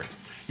dryer.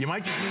 You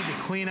might just need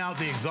to clean out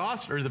the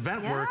exhaust or the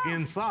vent work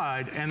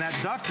inside, and that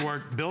duct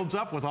work builds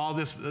up with all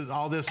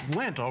this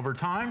lint over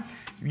time.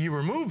 You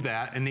remove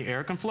that, and the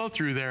air can flow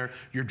through there.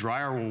 Your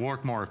dryer will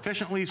work more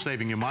efficiently,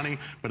 saving you money,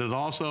 but it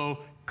also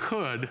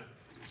could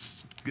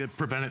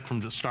prevent it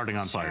from just starting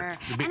on fire.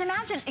 And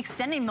imagine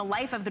extending the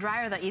life of the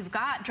dryer that you've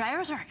got.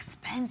 Dryers are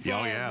expensive,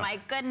 my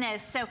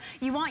goodness. So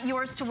you want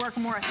yours to work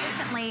more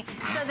efficiently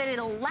so that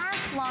it'll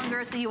last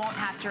longer so you won't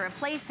have to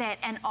replace it.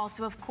 And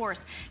also, of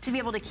course, to be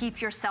able to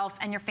keep yourself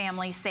and your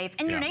family safe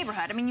in your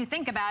neighborhood. I mean, you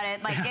think about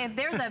it, like if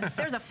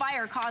there's a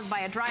fire caused by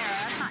a dryer,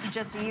 that's not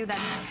just you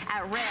that's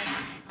at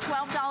risk.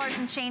 $12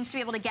 and change to be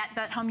able to get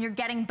that home. You're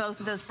getting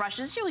both of those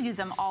brushes. You'll use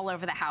them all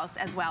over the house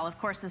as well. Of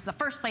course, this is the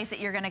first place that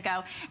you're gonna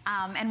go.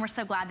 And we're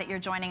so glad that you're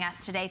joining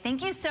us today.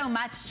 Thank you so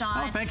much,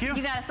 John. Oh, thank you.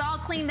 You got us all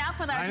cleaned up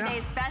with our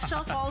today's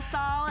special full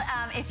sol.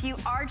 If you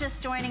are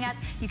just joining us,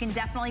 you can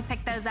definitely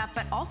pick those up,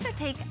 but also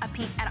take a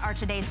peek at our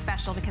today's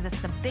special because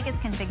it's the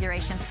biggest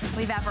configuration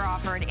we've ever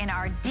offered in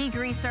our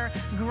degreaser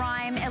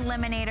grime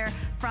eliminator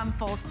from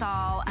Full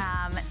Sol.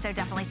 So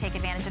definitely take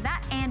advantage of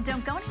that. And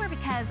don't go anywhere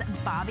because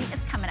Bobby is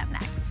coming up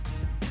next.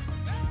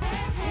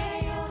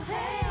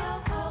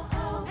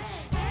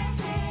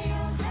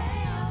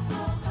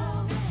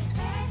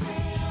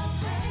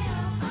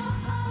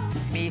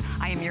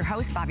 I am your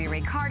host, Bobby Ray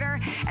Carter,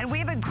 and we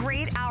have a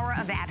great hour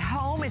of At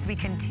Home as we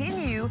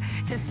continue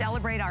to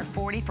celebrate our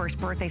 41st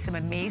birthday. Some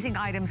amazing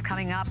items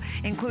coming up,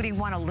 including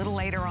one a little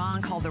later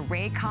on called the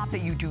Ray Cop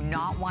that you do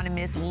not want to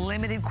miss.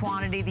 Limited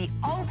quantity, the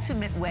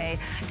ultimate way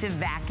to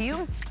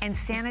vacuum and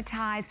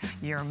sanitize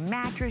your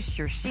mattress,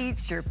 your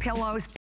sheets, your pillows.